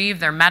retrieve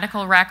their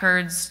medical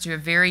records, do a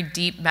very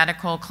deep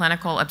medical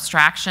clinical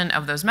abstraction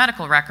of those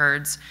medical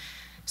records,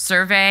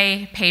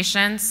 survey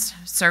patients,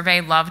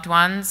 survey loved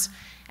ones,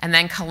 and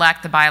then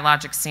collect the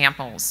biologic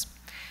samples.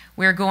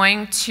 We're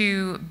going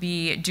to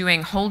be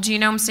doing whole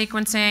genome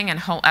sequencing and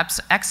whole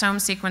exome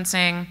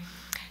sequencing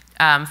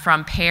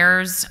from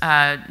pairs,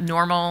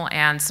 normal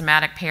and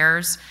somatic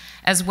pairs,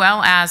 as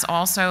well as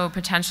also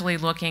potentially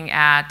looking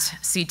at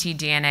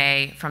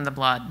ctDNA from the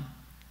blood.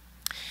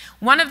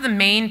 One of the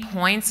main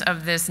points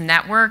of this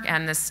network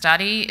and this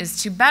study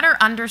is to better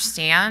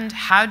understand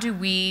how do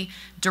we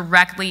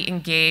directly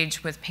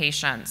engage with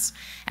patients,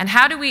 and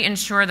how do we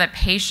ensure that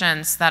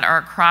patients that are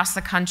across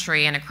the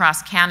country and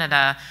across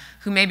Canada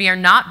who maybe are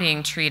not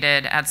being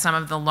treated at some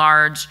of the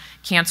large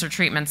cancer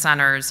treatment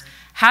centers,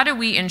 how do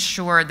we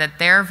ensure that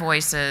their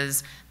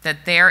voices,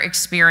 that their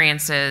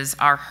experiences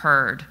are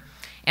heard?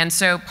 And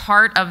so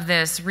part of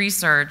this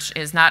research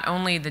is not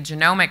only the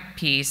genomic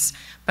piece,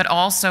 but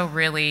also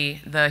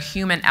really the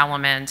human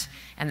element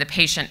and the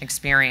patient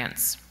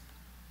experience.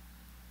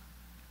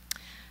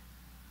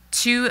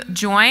 To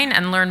join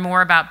and learn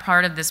more about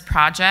part of this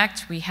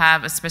project, we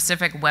have a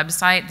specific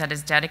website that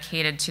is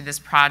dedicated to this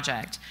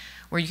project,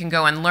 where you can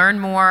go and learn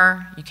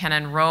more, you can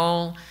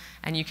enroll,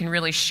 and you can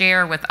really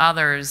share with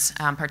others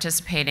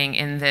participating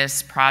in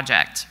this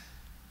project.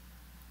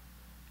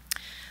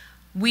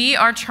 We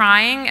are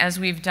trying, as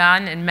we've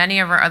done in many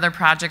of our other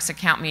projects at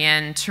Count Me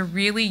In, to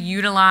really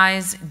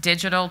utilize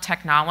digital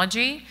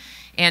technology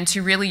and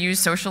to really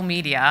use social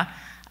media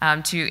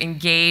to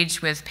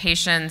engage with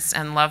patients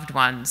and loved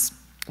ones.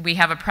 We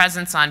have a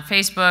presence on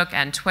Facebook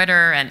and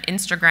Twitter and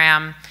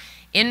Instagram.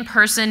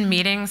 In-person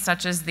meetings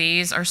such as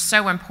these are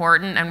so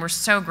important, and we're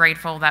so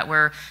grateful that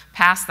we're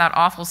past that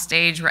awful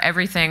stage where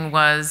everything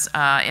was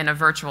in a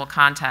virtual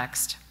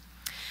context.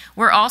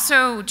 We're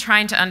also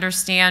trying to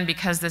understand,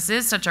 because this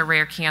is such a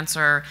rare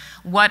cancer,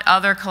 what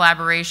other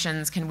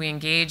collaborations can we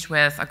engage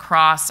with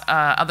across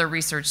other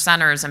research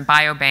centers and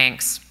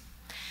biobanks.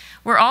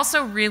 We're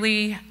also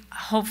really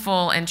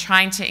hopeful in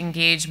trying to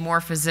engage more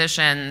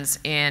physicians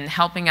in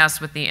helping us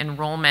with the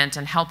enrollment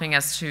and helping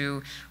us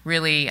to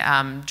really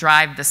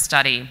drive the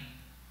study.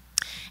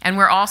 And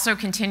we're also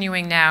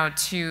continuing now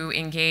to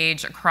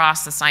engage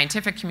across the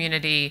scientific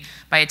community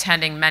by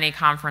attending many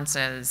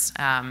conferences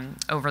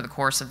over the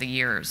course of the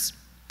years.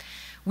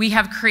 We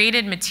have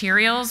created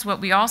materials. What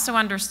we also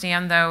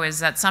understand, though, is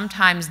that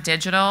sometimes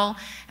digital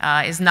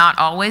is not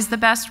always the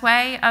best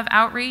way of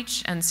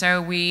outreach, and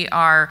so we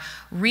are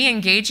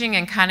re-engaging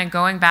and kind of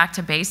going back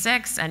to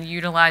basics and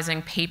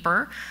utilizing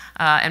paper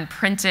and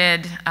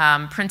printed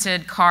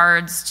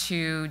cards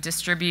to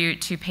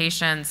distribute to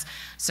patients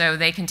so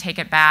they can take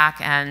it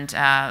back and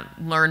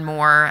learn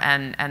more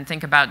and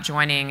think about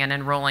joining and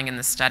enrolling in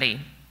the study.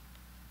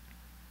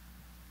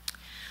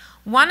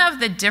 One of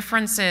the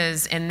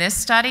differences in this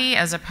study,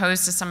 as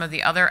opposed to some of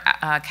the other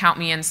Count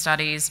Me In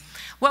studies,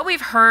 what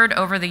we've heard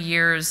over the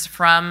years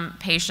from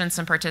patients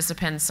and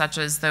participants, such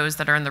as those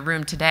that are in the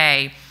room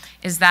today,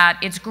 is that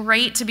it's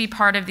great to be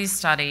part of these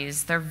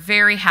studies. They're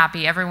very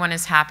happy. Everyone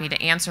is happy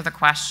to answer the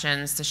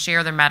questions, to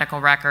share their medical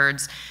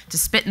records, to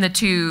spit in the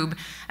tube,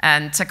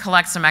 and to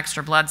collect some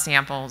extra blood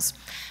samples.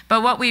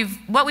 But what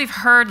we've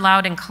heard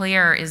loud and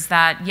clear is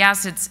that,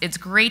 yes, it's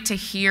great to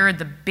hear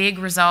the big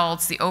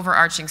results, the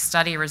overarching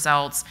study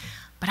results,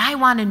 but I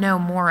want to know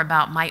more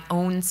about my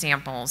own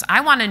samples.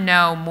 I want to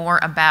know more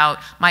about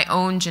my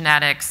own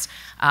genetics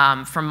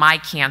from my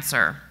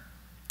cancer.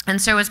 And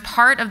so as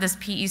part of this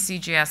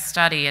PECGS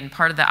study and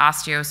part of the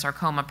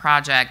Osteosarcoma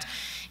project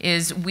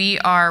is we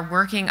are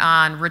working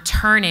on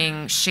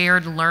returning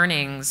shared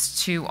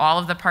learnings to all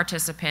of the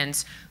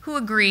participants who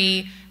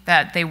agree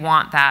that they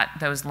want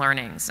those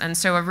learnings. And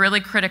so a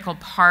really critical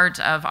part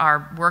of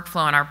our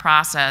workflow and our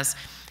process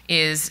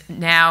is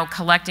now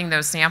collecting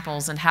those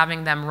samples and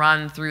having them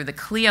run through the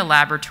CLIA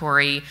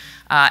laboratory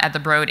at the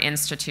Broad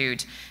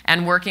Institute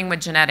and working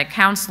with genetic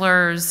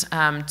counselors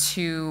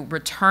to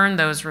return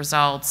those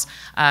results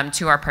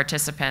to our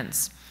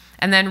participants.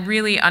 And then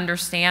really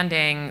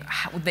understanding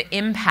the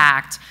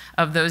impact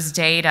of those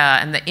data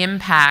and the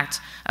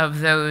impact of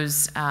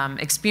those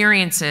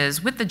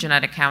experiences with the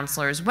genetic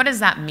counselors. What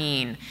does that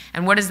mean?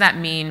 And what does that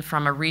mean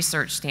from a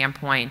research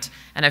standpoint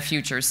and a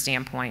futures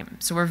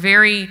standpoint? So we're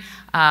very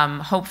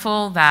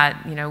hopeful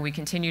that we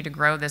continue to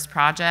grow this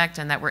project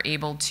and that we're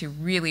able to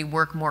really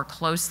work more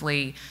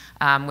closely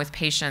with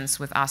patients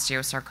with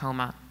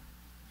osteosarcoma.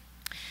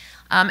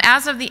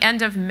 As of the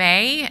end of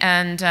May,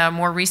 and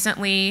more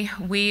recently,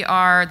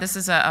 this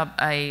is a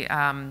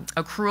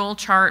accrual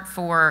chart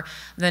for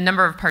the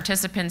number of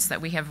participants that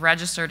we have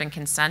registered and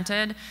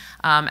consented.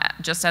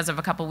 Just as of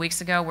a couple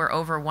weeks ago, we're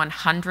over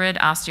 100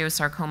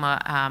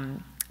 osteosarcoma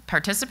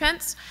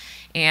participants.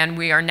 And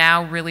we are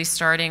now really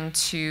starting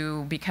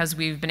to, because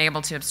we've been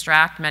able to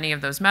abstract many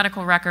of those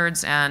medical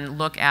records and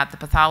look at the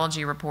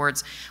pathology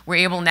reports, we're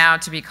able now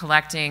to be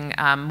collecting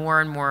more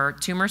and more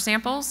tumor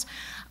samples.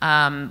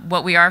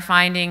 What we are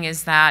finding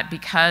is that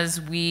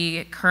because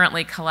we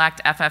currently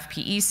collect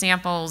FFPE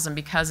samples and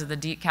because of the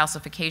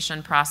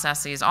decalcification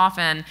processes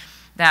often,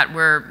 that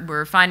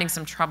we're finding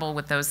some trouble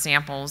with those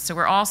samples. So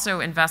we're also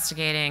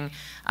investigating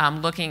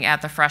looking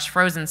at the fresh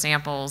frozen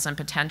samples and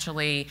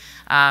potentially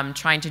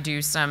trying to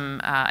do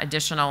some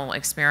additional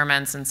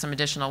experiments and some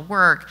additional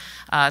work,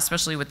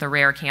 especially with the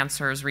Rare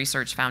Cancers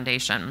Research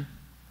Foundation.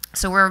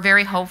 So we're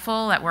very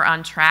hopeful that we're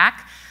on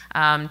track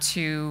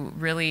to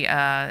really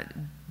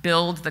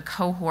build the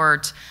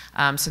cohort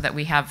so that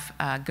we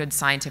have good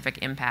scientific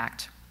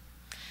impact.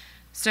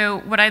 So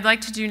what I'd like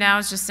to do now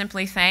is just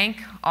simply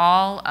thank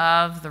all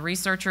of the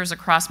researchers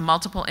across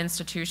multiple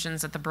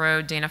institutions at the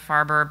Broad,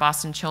 Dana-Farber,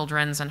 Boston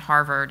Children's, and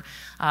Harvard,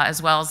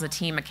 as well as the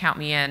team at Count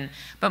Me In.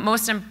 But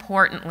most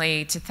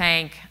importantly, to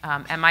thank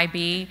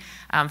MIB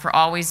for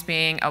always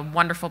being a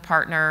wonderful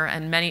partner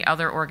and many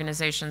other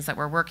organizations that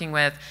we're working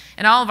with,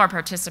 and all of our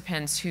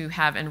participants who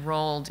have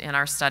enrolled in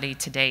our study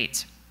to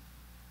date.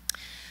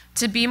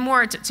 To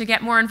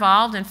get more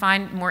involved and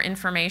find more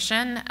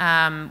information,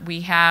 we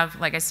have,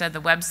 like I said,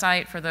 the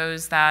website for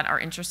those that are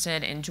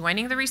interested in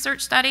joining the research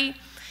study.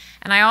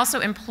 And I also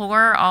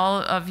implore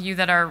all of you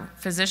that are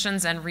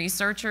physicians and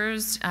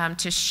researchers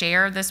to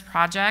share this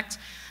project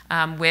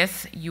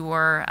with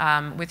your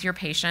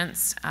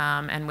patients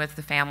and with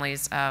the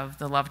families of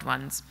the loved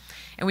ones.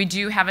 And we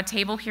do have a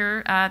table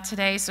here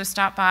today, so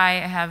stop by.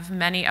 I have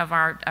many of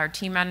our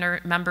team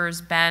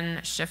members, Ben,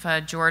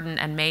 Shifa, Jordan,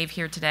 and Maeve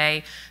here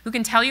today, who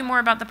can tell you more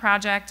about the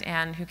project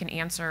and who can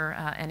answer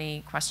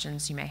any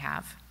questions you may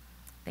have.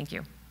 Thank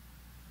you.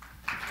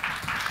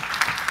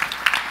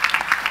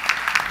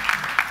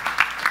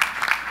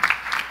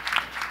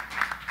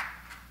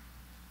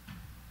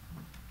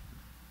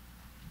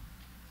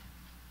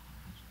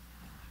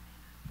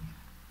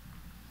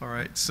 All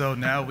right, so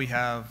now we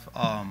have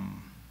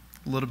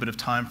a little bit of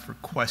time for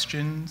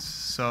questions.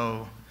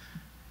 So,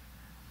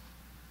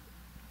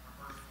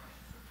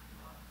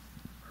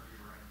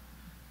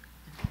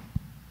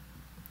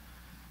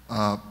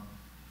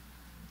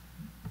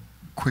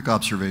 quick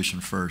observation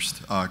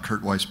first.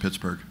 Kurt Weiss,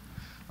 Pittsburgh.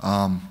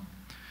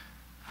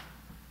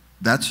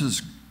 That's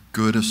as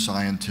good a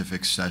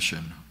scientific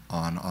session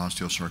on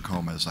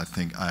osteosarcoma as I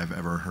think I've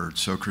ever heard.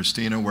 So,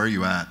 Christina, where are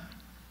you at?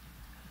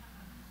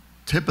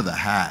 Tip of the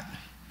hat.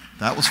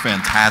 That was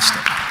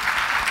fantastic.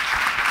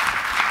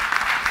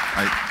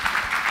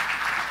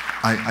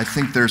 I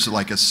think there's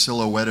like a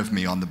silhouette of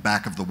me on the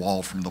back of the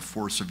wall from the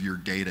force of your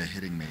data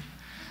hitting me.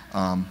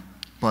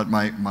 But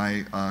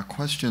my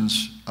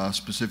questions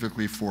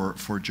specifically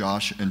for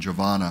Josh and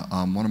Giovanna,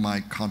 one of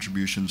my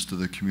contributions to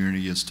the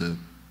community is to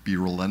be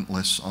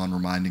relentless on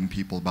reminding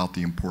people about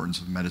the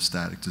importance of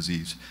metastatic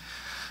disease.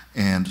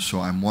 And so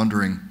I'm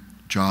wondering,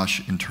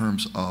 Josh, in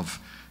terms of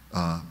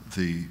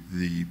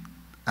the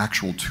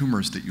actual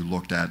tumors that you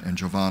looked at, and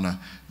Giovanna,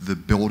 the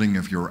building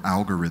of your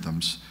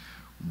algorithms,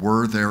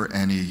 were there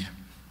any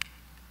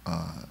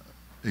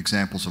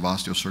examples of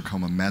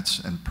osteosarcoma Mets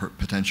and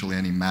potentially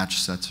any matched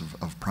sets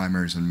of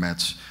primaries and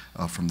Mets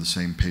from the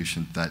same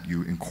patient that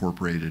you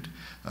incorporated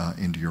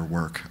into your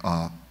work?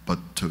 But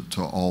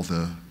to all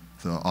the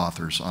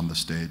authors on the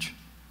stage,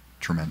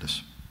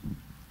 tremendous.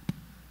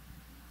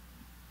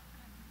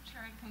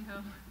 Sure, I can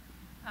go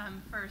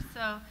first.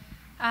 So,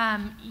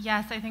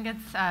 yes, I think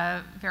it's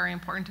very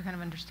important to kind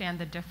of understand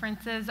the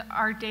differences.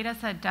 Our data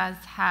set does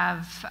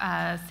have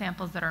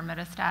samples that are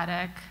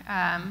metastatic,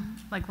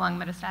 like lung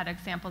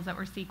metastatic samples that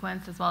were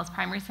sequenced, as well as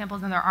primary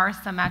samples, and there are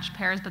some matched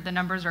pairs, but the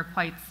numbers are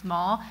quite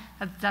small.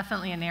 That's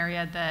definitely an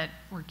area that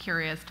we're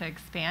curious to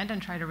expand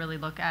and try to really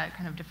look at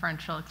kind of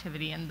differential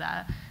activity in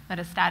the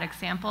metastatic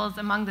samples.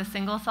 Among the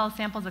single cell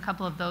samples, a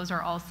couple of those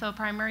are also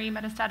primary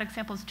metastatic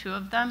samples, 2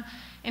 of them.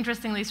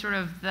 Interestingly, sort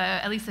of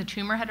at least the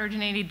tumor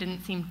heterogeneity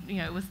didn't seem,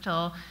 it was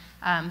still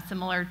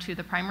similar to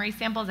the primary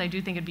samples. I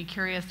do think it'd be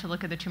curious to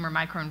look at the tumor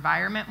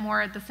microenvironment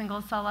more at the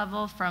single cell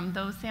level from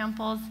those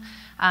samples.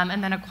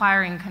 And then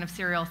acquiring kind of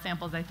serial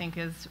samples, I think,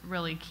 is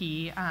really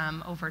key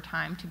over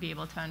time to be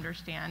able to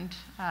understand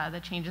the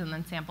changes in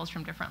the samples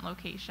from different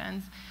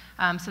locations.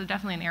 So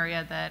definitely an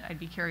area that I'd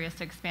be curious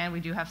to expand. We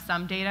do have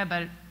some data,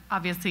 but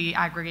obviously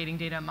aggregating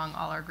data among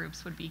all our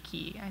groups would be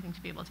key, I think,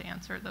 to be able to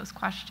answer those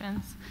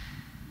questions.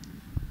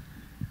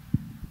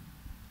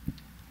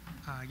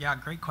 Yeah,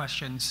 great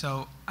question.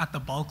 So at the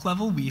bulk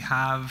level, we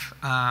have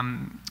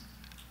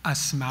a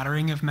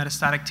smattering of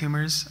metastatic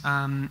tumors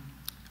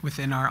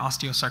within our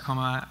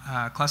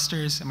osteosarcoma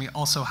clusters, and we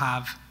also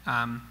have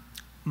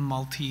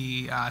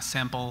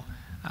multi-sample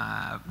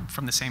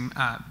from the same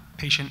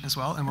patient as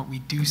well. And what we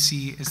do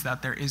see is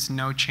that there is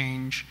no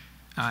change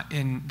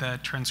in the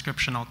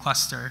transcriptional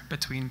cluster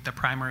between the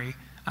primary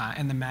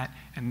and the MET,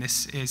 and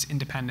this is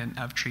independent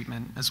of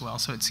treatment as well.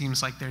 So it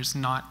seems like there's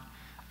not,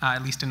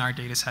 at least in our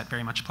data set,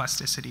 very much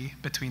plasticity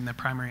between the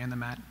primary and the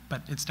MET,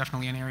 but it's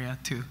definitely an area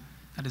too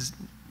that is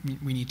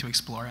we need to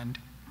explore. And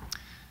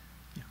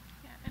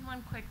and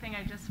one quick thing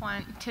I just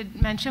want to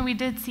mention, we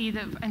did see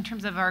that in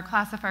terms of our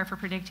classifier for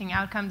predicting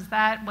outcomes,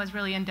 that was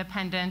really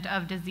independent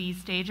of disease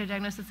stage of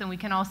diagnosis, and we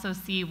can also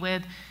see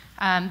with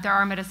there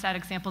are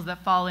metastatic samples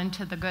that fall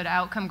into the good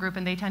outcome group,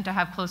 and they tend to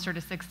have closer to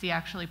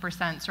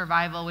 60%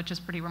 survival, which is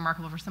pretty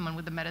remarkable for someone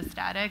with a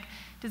metastatic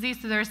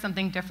disease. So there is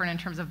something different in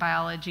terms of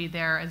biology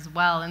there as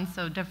well. And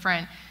so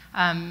different,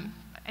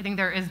 I think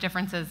there is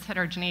differences,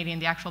 heterogeneity in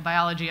the actual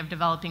biology of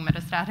developing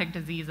metastatic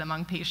disease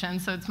among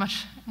patients. So it's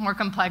much more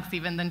complex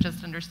even than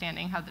just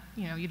understanding how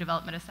you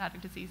develop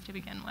metastatic disease to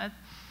begin with.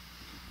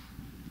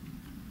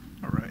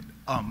 All right.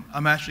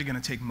 I'm actually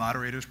going to take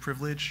moderator's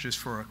privilege just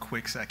for a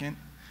quick second.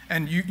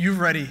 And you've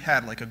already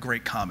had like a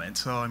great comment,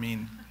 so I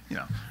mean,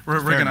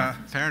 we're gonna.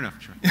 Fair enough.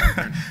 Sure.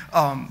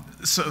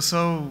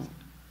 So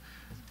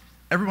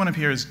everyone up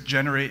here is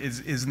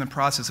in the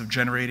process of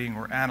generating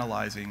or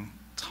analyzing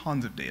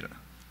tons of data,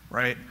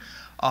 right?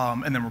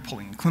 And then we're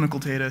pulling in clinical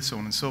data, so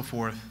on and so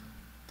forth.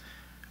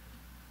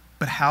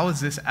 But how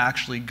is this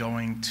actually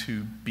going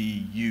to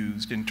be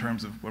used in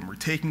terms of when we're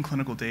taking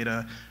clinical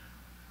data?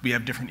 We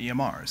have different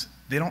EMRs.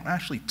 They don't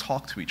actually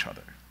talk to each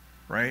other,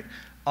 right?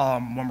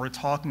 When we're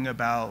talking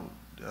about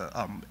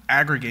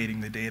aggregating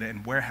the data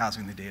and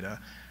warehousing the data,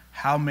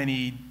 how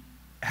many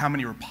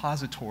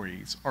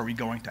repositories are we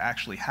going to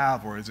actually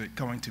have, or is it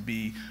going to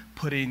be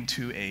put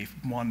into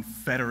one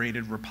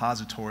federated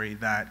repository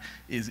that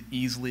is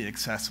easily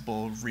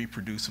accessible,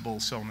 reproducible,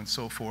 so on and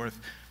so forth?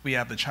 We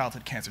have the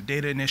Childhood Cancer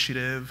Data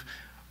Initiative,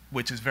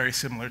 which is very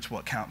similar to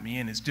what Count Me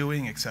In is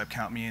doing, except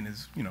Count Me In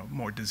is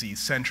more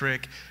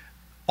disease-centric.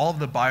 All of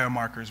the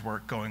biomarkers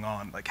work going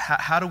on, like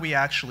how do we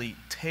actually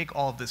take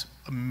all of this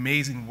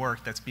amazing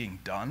work that's being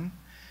done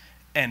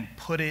and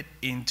put it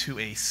into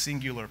a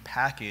singular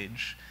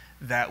package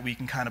that we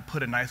can kind of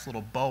put a nice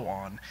little bow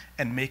on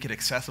and make it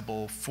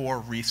accessible for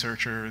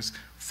researchers,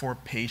 for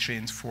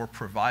patients, for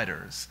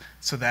providers,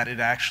 so that it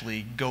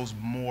actually goes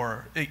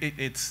more,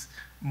 it's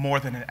more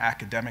than an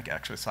academic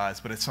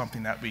exercise, but it's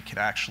something that we could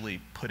actually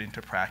put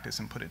into practice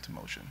and put into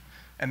motion.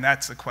 And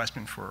that's a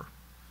question for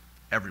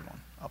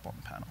everyone up on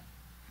the panel.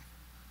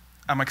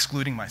 I'm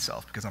excluding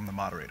myself because I'm the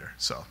moderator,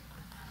 so,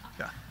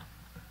 yeah.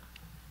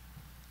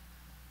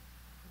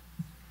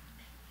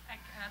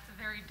 That's a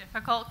very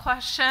difficult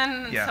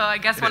question, yeah, so I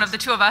guess one of the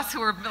two of us who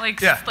were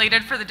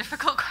slated for the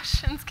difficult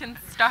questions can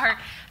start.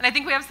 And I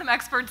think we have some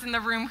experts in the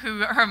room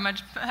who are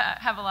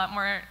have a lot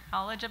more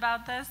knowledge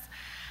about this.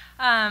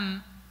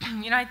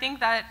 I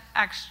think that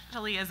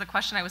actually is a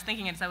question I was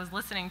thinking as I was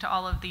listening to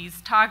all of these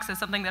talks, is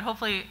something that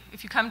hopefully,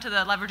 if you come to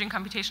the Leveraging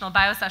Computational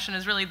Bio session,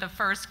 is really the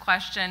first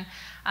question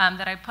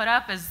that I put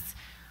up is,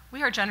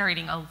 we are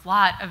generating a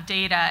lot of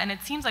data, and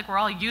it seems like we're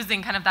all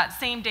using kind of that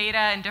same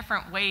data in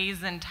different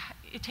ways, and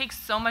it takes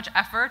so much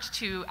effort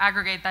to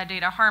aggregate that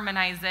data,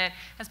 harmonize it,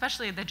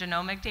 especially the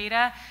genomic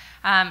data.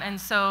 And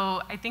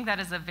so I think that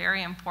is a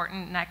very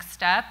important next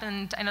step.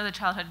 And I know the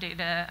Childhood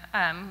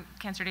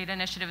Cancer Data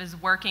Initiative is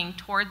working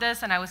toward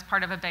this, and I was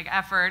part of a big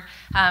effort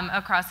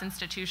across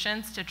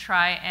institutions to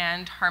try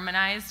and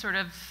harmonize sort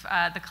of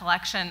the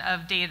collection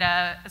of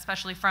data,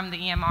 especially from the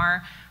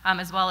EMR,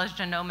 as well as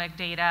genomic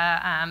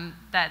data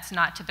that's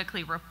not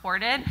typically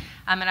reported.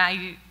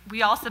 And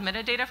we all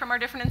submitted data from our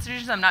different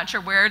institutions. I'm not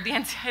sure where the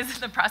NCI is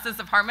in the process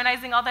of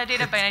harmonizing all that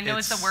data, but I know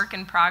it's a work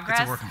in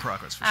progress. It's a work in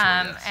progress, for sure,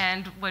 yes.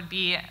 And would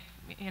be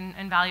an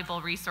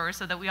invaluable resource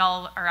so that we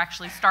all are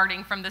actually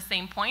starting from the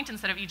same point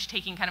instead of each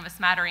taking kind of a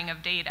smattering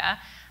of data.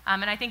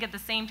 And I think at the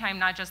same time,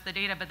 not just the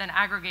data, but then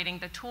aggregating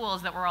the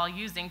tools that we're all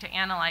using to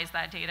analyze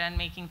that data and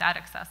making that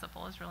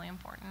accessible is really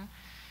important.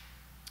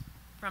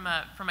 From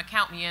a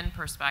Count Me In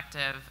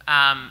perspective,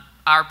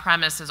 our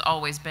premise has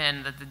always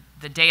been that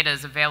the data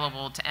is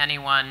available to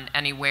anyone,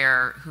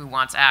 anywhere who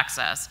wants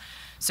access.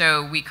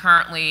 So we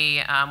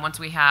currently, once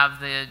we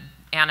have the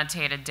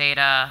annotated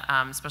data,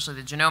 especially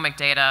the genomic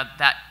data,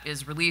 that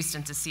is released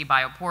into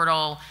CBio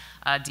portal,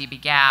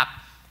 dbGaP.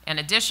 And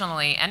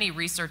additionally, any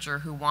researcher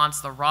who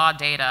wants the raw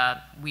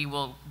data, we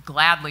will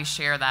gladly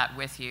share that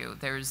with you.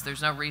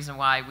 There's no reason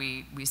why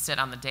we sit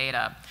on the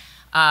data.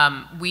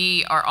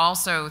 We are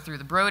also, through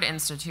the Broad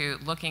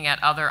Institute, looking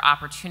at other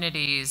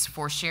opportunities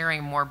for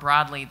sharing more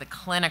broadly the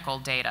clinical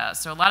data.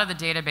 So a lot of the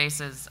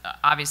databases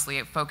obviously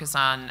focus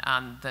on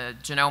the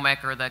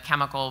genomic or the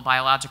chemical,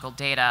 biological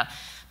data,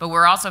 but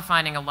we're also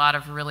finding a lot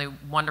of really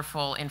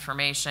wonderful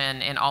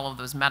information in all of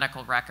those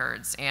medical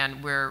records.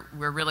 And we're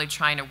really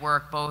trying to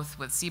work both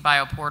with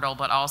CBio portal,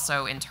 but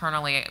also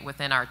internally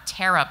within our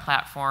Terra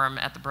platform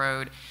at the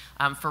Broad,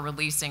 for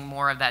releasing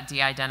more of that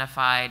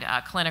de-identified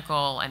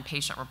clinical and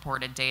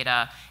patient-reported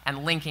data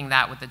and linking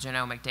that with the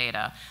genomic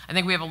data. I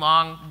think we have a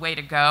long way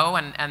to go,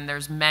 and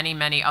there's many,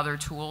 many other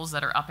tools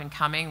that are up and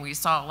coming. We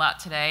saw a lot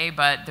today,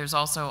 but there's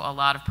also a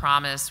lot of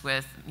promise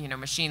with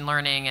machine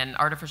learning and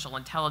artificial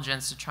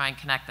intelligence to try and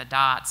connect the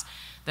dots.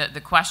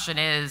 The question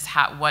is,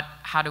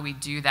 how do we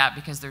do that?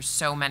 Because there's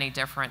so many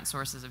different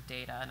sources of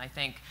data, and I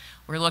think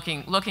we're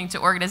looking to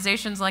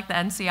organizations like the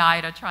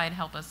NCI to try and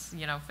help us,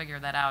 figure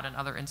that out, and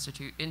other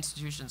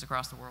institutions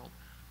across the world.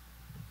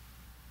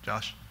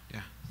 Josh?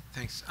 Yeah,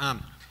 thanks.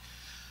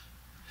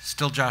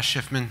 Still Josh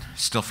Schiffman,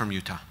 still from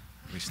Utah,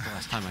 at least the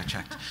last time I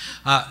checked.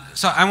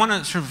 So I want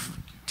to sort of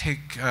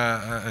take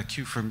a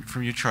cue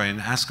from you, Troy, and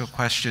ask a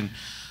question.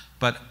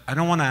 But I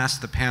don't want to ask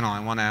the panel,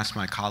 I want to ask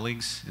my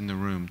colleagues in the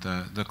room,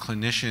 the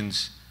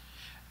clinicians,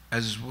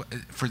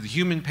 for the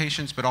human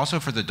patients, but also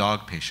for the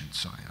dog patients.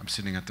 So I'm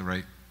sitting at the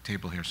right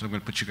table here, so I'm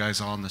going to put you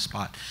guys all on the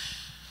spot.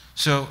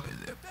 So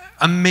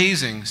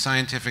amazing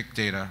scientific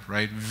data,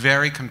 right?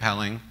 Very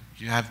compelling.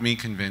 You have me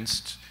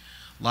convinced.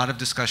 A lot of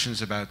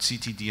discussions about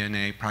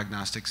ctDNA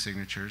prognostic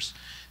signatures.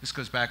 This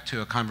goes back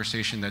to a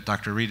conversation that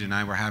Dr. Reed and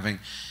I were having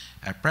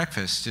at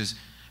breakfast, is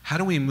how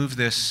do we move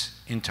this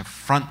into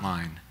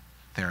frontline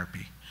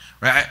therapy?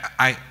 Right?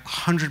 I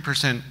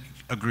 100%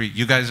 agree.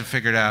 You guys have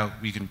figured out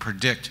we can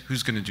predict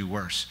who's going to do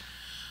worse.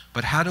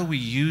 But how do we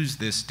use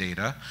this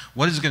data?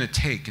 What is it going to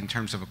take in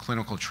terms of a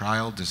clinical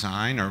trial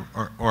design,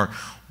 or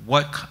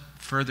what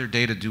further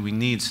data do we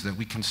need so that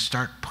we can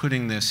start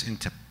putting this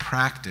into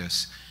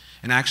practice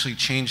and actually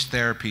change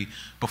therapy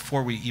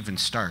before we even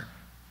start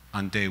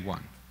on day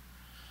one?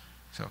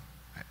 So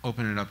I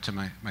open it up to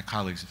my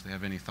colleagues if they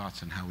have any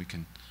thoughts on how we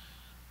can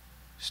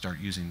start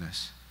using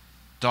this.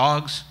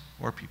 Dogs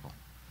or people?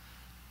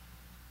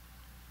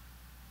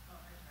 I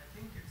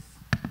think it's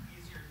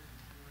easier to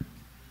do it in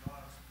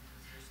dogs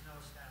because there's no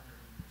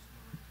standard and there's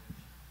no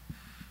regulation.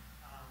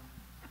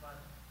 But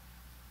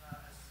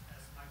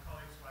as my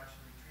colleagues who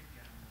actually treat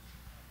the animals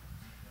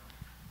know,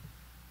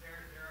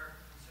 there are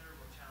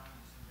considerable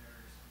challenges and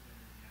barriers within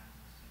the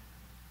animals in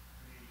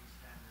creating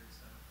standards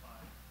that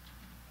apply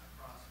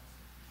across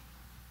institutions.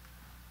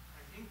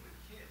 I think with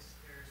kids,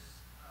 there's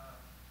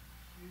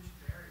huge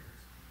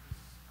barriers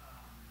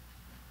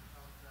because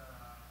of the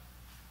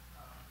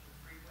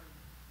infrequent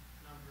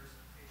numbers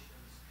of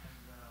patients and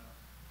the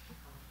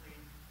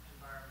complete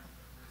environment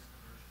of risk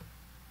aversion,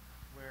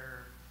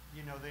 where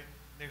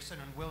there's an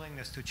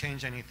unwillingness to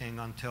change anything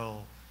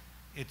until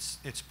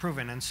it's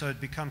proven, and so it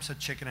becomes a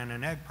chicken and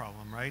an egg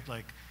problem, right?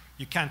 Like,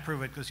 you can't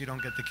prove it because you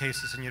don't get the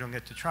cases and you don't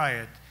get to try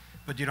it,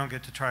 but you don't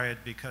get to try it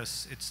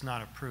because it's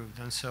not approved.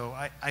 And so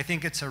I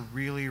think it's a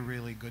really,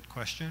 really good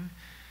question.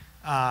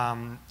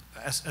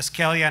 As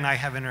Kelly and I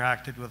have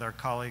interacted with our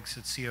colleagues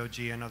at COG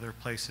and other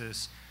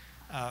places,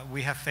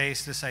 we have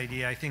faced this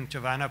idea. I think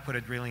Giovanna put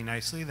it really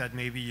nicely, that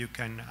maybe you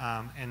can,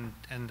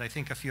 and I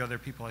think a few other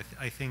people,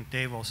 I think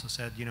Dave also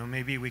said,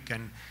 maybe we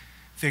can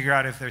figure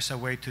out if there's a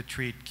way to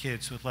treat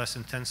kids with less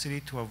intensity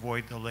to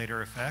avoid the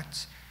later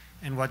effects.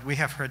 And what we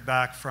have heard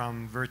back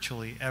from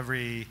virtually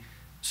every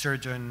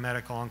surgeon,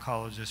 medical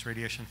oncologist,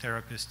 radiation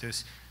therapist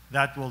is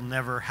that will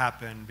never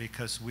happen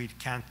because we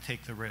can't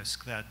take the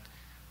risk that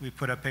we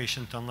put a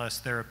patient on less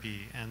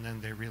therapy and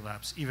then they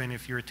relapse, even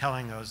if you're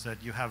telling us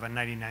that you have a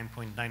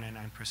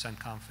 99.999%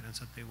 confidence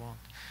that they won't.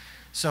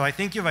 So I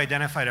think you've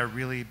identified a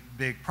really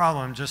big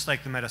problem, just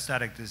like the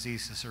metastatic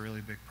disease is a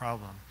really big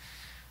problem.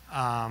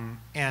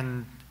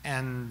 And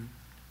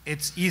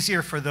it's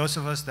easier for those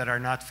of us that are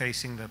not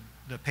facing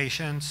the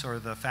patients or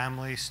the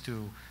families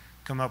to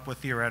come up with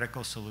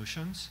theoretical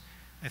solutions.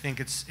 I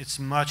think it's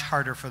much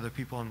harder for the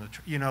people in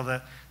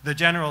the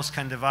generals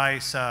can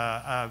devise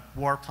a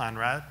war plan,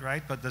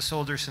 right? But the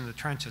soldiers in the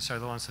trenches are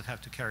the ones that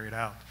have to carry it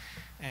out.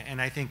 And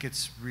I think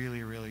it's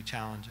really, really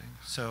challenging.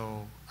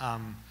 So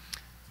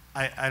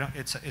I don't,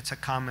 it's a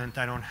comment.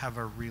 I don't have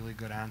a really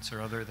good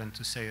answer other than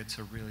to say it's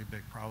a really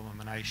big problem,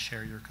 and I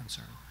share your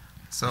concern.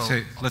 So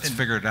let's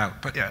figure it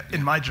out. But yeah,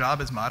 in my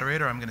job as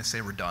moderator, I'm going to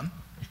say we're done.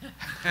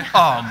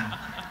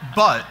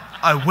 But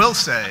I will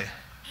say,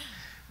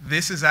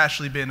 this has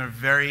actually been a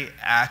very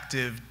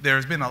active.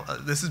 This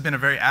has been a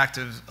very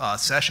active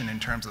session in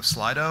terms of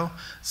Slido.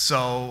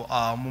 So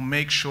we'll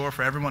make sure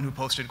for everyone who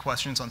posted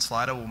questions on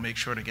Slido, we'll make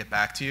sure to get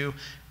back to you.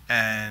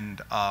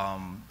 And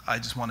I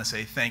just want to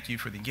say thank you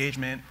for the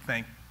engagement.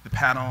 Thank the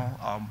panel.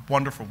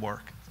 Wonderful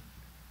work.